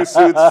got 2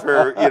 suits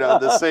for, you know,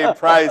 the same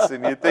price,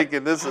 and you're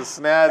thinking this is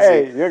snazzy.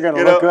 Hey, you're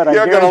gonna look good.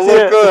 You're gonna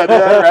look good,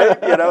 yeah,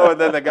 right? You know, and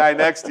then the guy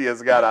next to you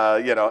has got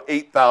a, you know,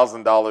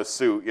 $8,000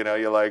 suit. You know,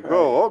 you're like,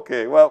 oh,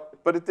 okay, well,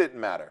 but it didn't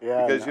matter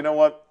because you know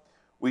what?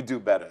 We do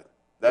better.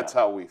 That's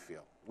how we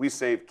feel. We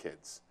save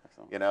kids.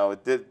 You know,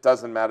 it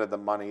doesn't matter the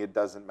money. It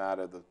doesn't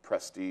matter the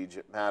prestige.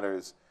 It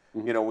matters.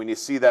 You know, when you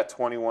see that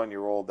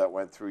 21-year-old that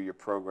went through your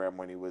program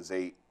when he was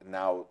 8, and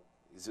now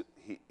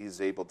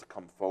he's able to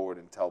come forward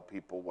and tell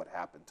people what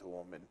happened to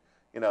him, and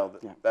you know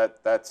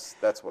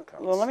that's what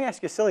counts. Well, let me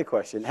ask you a silly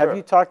question. Sure. Have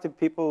you talked to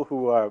people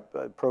who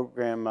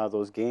program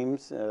those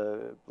games,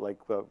 like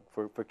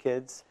for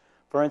kids?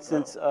 For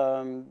instance,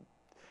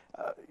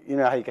 you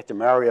know how you get the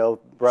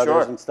Mario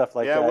Brothers and stuff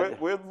like that? Yeah,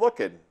 we're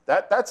looking.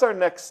 That's our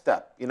next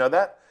step. You know,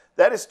 that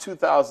is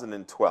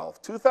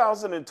 2012.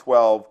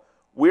 2012,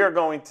 we are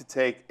going to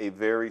take a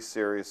very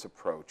serious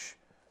approach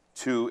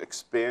to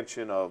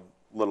expansion of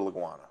Little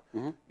Iguana.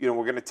 You know,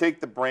 we're going to take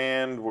the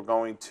brand, we're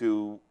going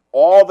to,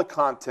 all the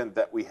content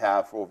that we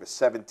have for over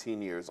 17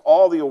 years,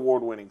 all the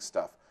award-winning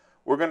stuff,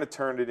 we're going to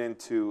turn it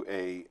into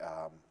a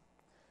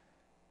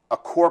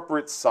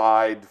corporate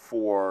side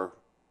for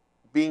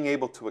being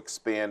able to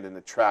expand and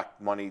attract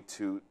money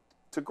to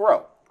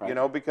grow. Right. You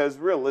know, because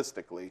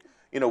realistically,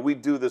 we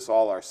do this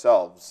all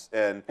ourselves.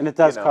 And And it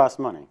does cost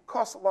money.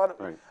 Costs a lot of.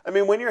 Right. I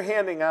mean, when you're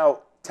handing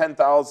out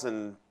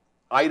 10,000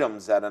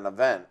 items at an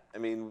event, I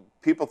mean,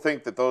 people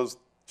think that those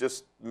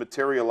just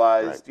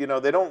materialized.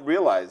 Right. They don't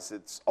realize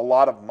it's a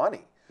lot of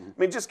money. I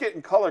mean, just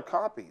getting color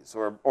copies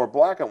or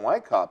black and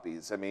white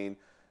copies, I mean,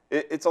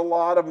 it's a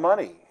lot of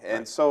money.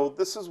 And so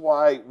this is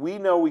why we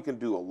know we can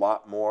do a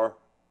lot more.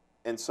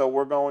 And so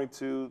we're going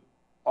to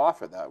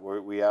offer that.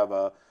 We have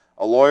a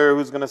lawyer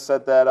who's going to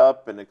set that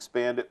up and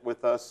expand it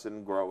with us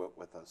and grow it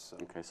with us. So,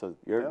 Okay, so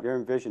your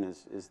vision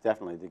is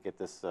definitely to get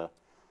this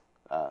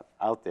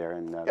out there,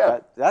 and Yeah.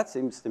 that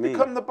seems to me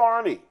become the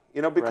Barney,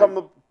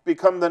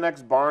 become the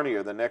next Barney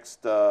or the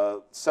next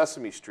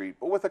Sesame Street,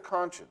 but with a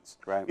conscience.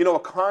 Right. A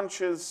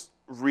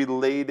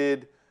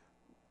conscience-related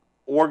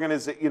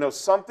organization,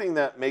 something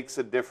that makes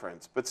a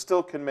difference, but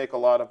still can make a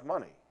lot of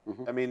money.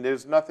 I mean,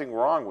 there's nothing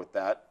wrong with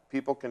that.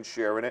 People can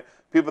share in it.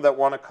 People that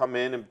want to come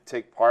in and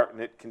take part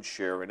in it can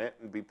share in it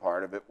and be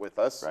part of it with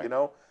us. Right.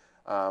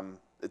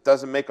 It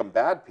doesn't make them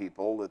bad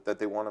people that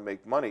they want to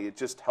make money. It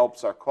just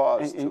helps our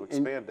cause to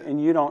expand it.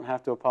 And you don't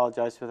have to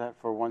apologize for that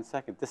for 1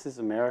 second. This is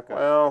America.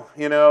 Well,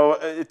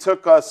 it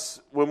took us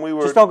when we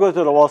were. Just don't go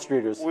to the Wall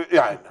Streeters.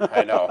 Yeah,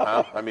 I know.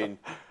 Huh? I mean,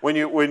 when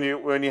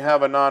you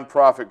have a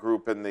nonprofit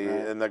group and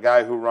the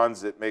guy who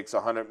runs it makes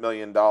 $100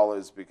 million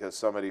because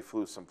somebody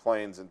flew some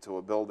planes into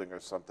a building or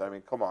something. I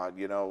mean, come on.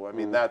 I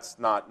mean, that's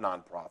not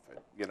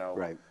nonprofit.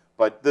 Right.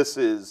 But this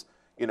is.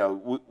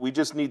 We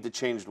just need to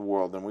change the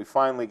world, and we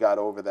finally got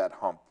over that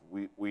hump.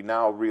 We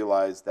now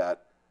realize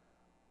that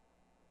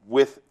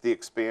with the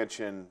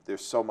expansion,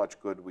 there's so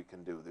much good we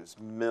can do. There's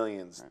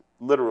millions,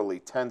 literally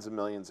tens of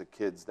millions of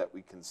kids that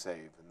we can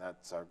save, and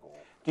that's our goal.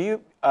 Do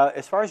you,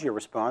 as far as your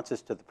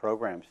responses to the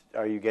programs,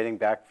 are you getting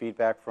back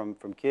feedback from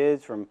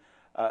kids, in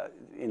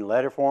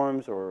letter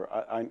forms, or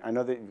I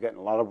know that you've gotten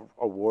a lot of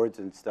awards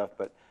and stuff,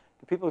 but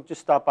do people just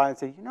stop by and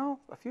say,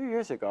 a few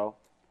years ago,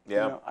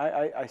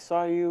 I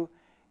saw you.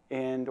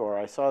 Or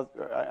I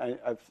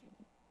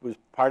was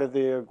part of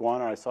the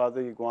iguana. I saw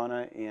the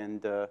iguana,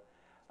 and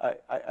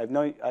I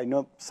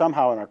know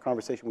somehow in our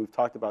conversation we've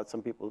talked about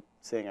some people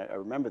saying I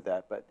remember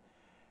that. But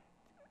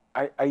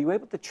are you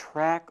able to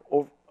track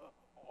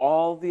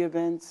all the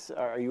events?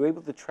 Are you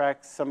able to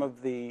track some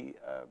of the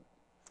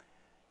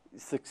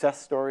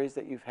success stories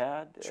that you've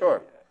had?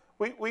 Sure,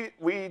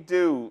 we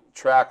do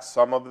track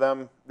some of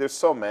them. There's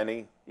so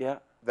many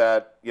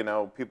that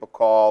people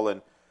call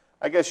and.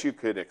 I guess you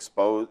could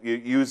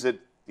use it,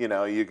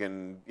 you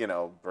can,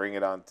 bring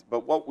it on.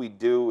 But what we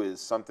do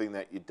is something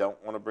that you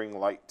don't want to bring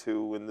light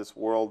to in this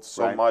world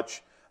so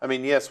much. I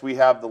mean, yes, we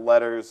have the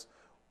letters.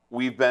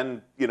 We've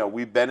been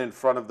in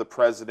front of the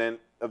President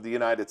of the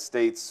United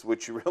States,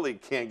 which you really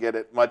can't get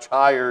it much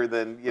higher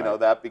than,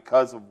 that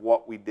because of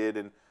what we did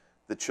and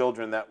the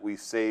children that we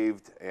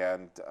saved.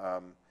 And,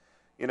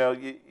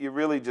 you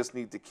really just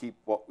need to keep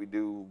what we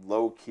do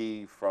low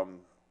key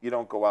you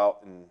don't go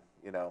out and,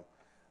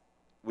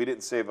 we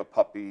didn't save a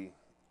puppy,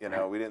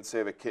 we didn't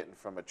save a kitten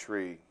from a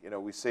tree.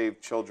 We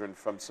saved children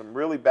from some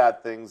really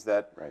bad things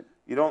that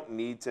you don't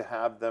need to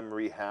have them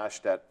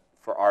rehashed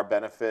for our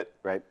benefit.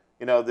 Right.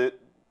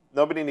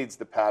 Nobody needs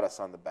to pat us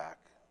on the back.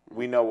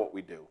 We know what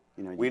we do.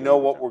 We know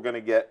what we're going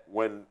to get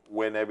when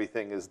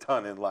everything is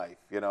done in life.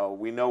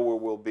 We know where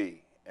we'll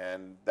be,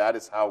 and that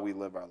is how we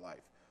live our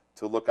life,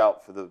 to look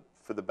out for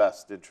the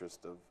best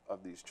interest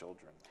of these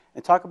children.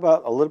 And talk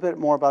about a little bit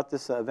more about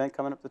this event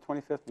coming up the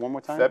 25th, one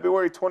more time.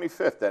 February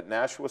 25th at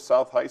Nashua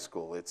South High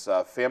School. It's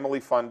Family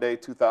Fun Day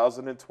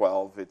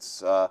 2012.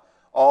 It's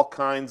all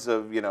kinds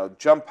of,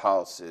 jump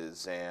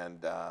houses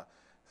and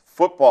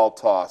football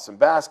toss and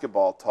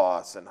basketball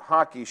toss and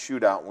hockey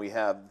shootout. And we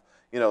have,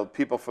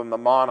 people from the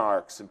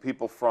Monarchs and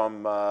people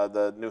from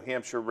the New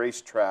Hampshire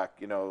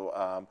racetrack,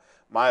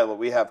 Milo.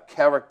 We have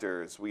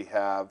characters. We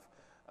have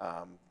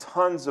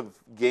tons of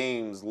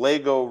games,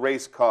 Lego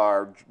race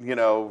car,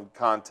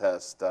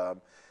 contest,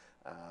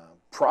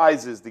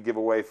 prizes to give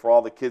away for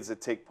all the kids that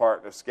take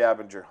part in a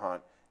scavenger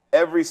hunt.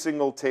 Every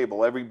single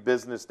table, every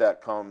business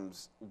that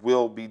comes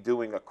will be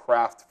doing a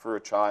craft for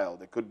a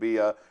child. It could be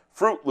a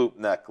Fruit Loop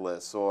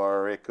necklace,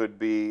 or it could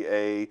be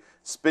a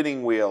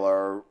spinning wheel,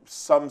 or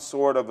some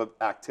sort of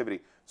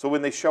activity. So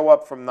when they show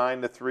up from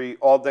 9 to 3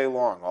 all day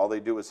long, all they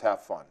do is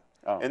have fun.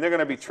 Oh, and they're going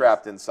to be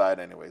trapped inside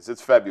anyways.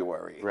 It's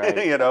February,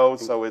 right.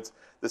 So it's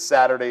the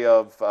Saturday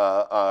of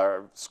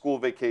our school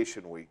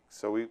vacation week.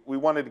 So we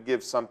wanted to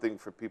give something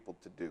for people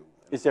to do.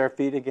 Is there a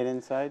fee to get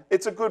inside?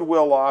 It's a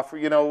goodwill offer.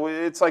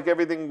 It's like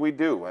everything we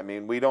do. I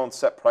mean, we don't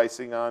set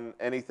pricing on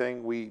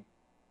anything.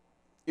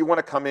 You want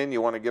to come in,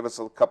 you want to give us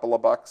a couple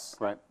of bucks.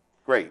 Right.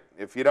 Great.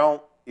 If you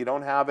don't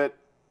have it.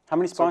 How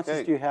many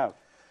sponsors do you have?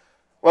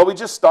 Well, we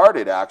just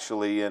started,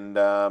 actually, and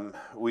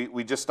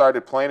we just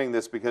started planning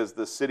this because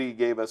the city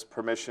gave us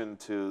permission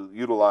to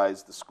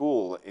utilize the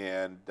school,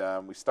 and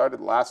we started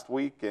last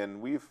week, and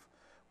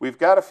we've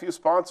got a few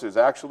sponsors.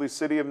 Actually,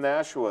 City of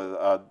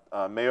Nashua,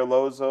 Mayor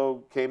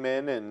Lozo came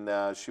in,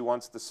 and she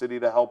wants the city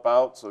to help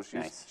out, so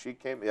she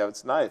came. Yeah,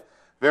 it's nice,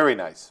 very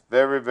nice,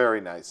 very,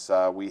 very nice.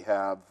 We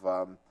have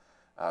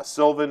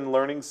Sylvan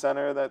Learning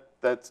Center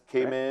that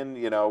came in.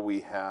 You know,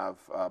 we have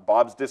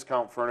Bob's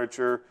Discount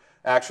Furniture.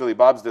 Actually,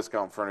 Bob's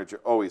Discount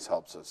Furniture always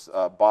helps us.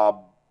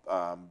 Bob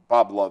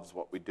loves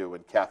what we do,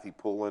 and Kathy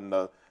Poulin,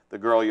 the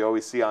girl you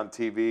always see on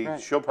TV,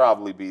 Right. she'll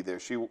probably be there.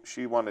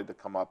 She wanted to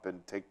come up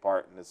and take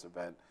part in this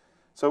event.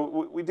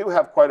 So we do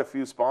have quite a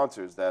few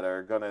sponsors that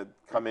are going to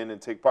come in and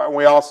take part. And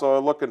we also are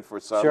looking for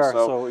some. Sure,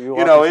 So, so you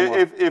you know,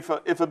 offer some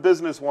if a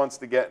business wants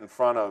to get in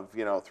front of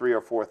 3,000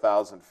 or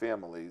 4,000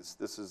 families,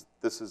 this is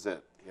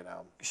it. You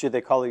know. Should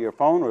they call your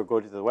phone or go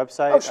to the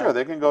website? Oh, sure.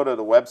 They can go to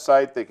the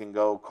website. They can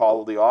go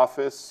call the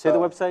office. Say the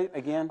website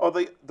again. Oh,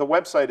 the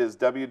website is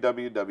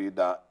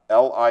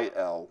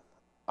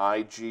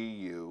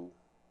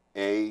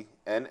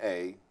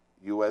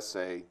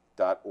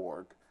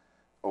www.liliguanausa.org,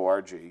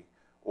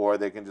 or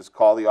they can just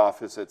call the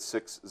office at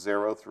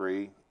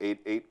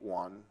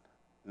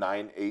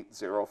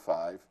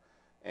 603-881-9805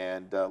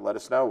 and let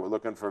us know. We're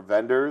looking for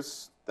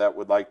vendors that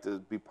would like to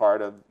be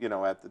part of,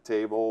 at the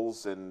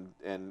tables and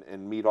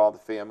meet all the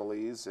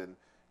families and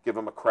give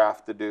them a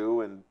craft to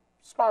do and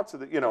sponsor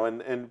the,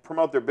 and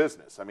promote their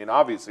business. I mean,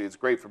 obviously, it's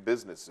great for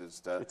businesses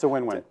to. It's a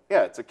win-win.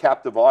 Yeah, it's a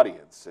captive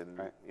audience, and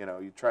Right.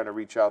 You're trying to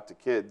reach out to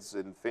kids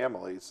and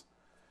families.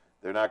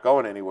 They're not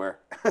going anywhere.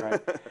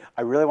 Right.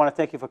 I really want to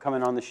thank you for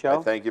coming on the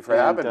show. I thank you for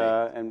having me.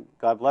 And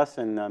God bless,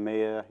 and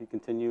may you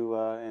continue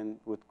and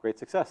with great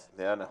success.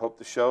 Yeah, and I hope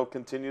the show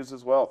continues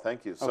as well.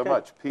 Thank you so Okay.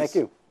 much. Peace. Thank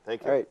you.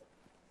 Thank you. All right.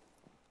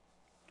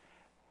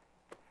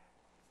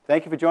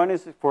 Thank you for joining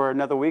us for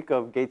another week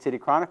of Gate City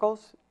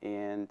Chronicles.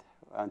 And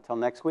until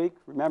next week,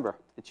 remember,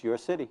 it's your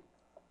city.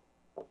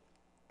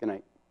 Good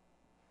night.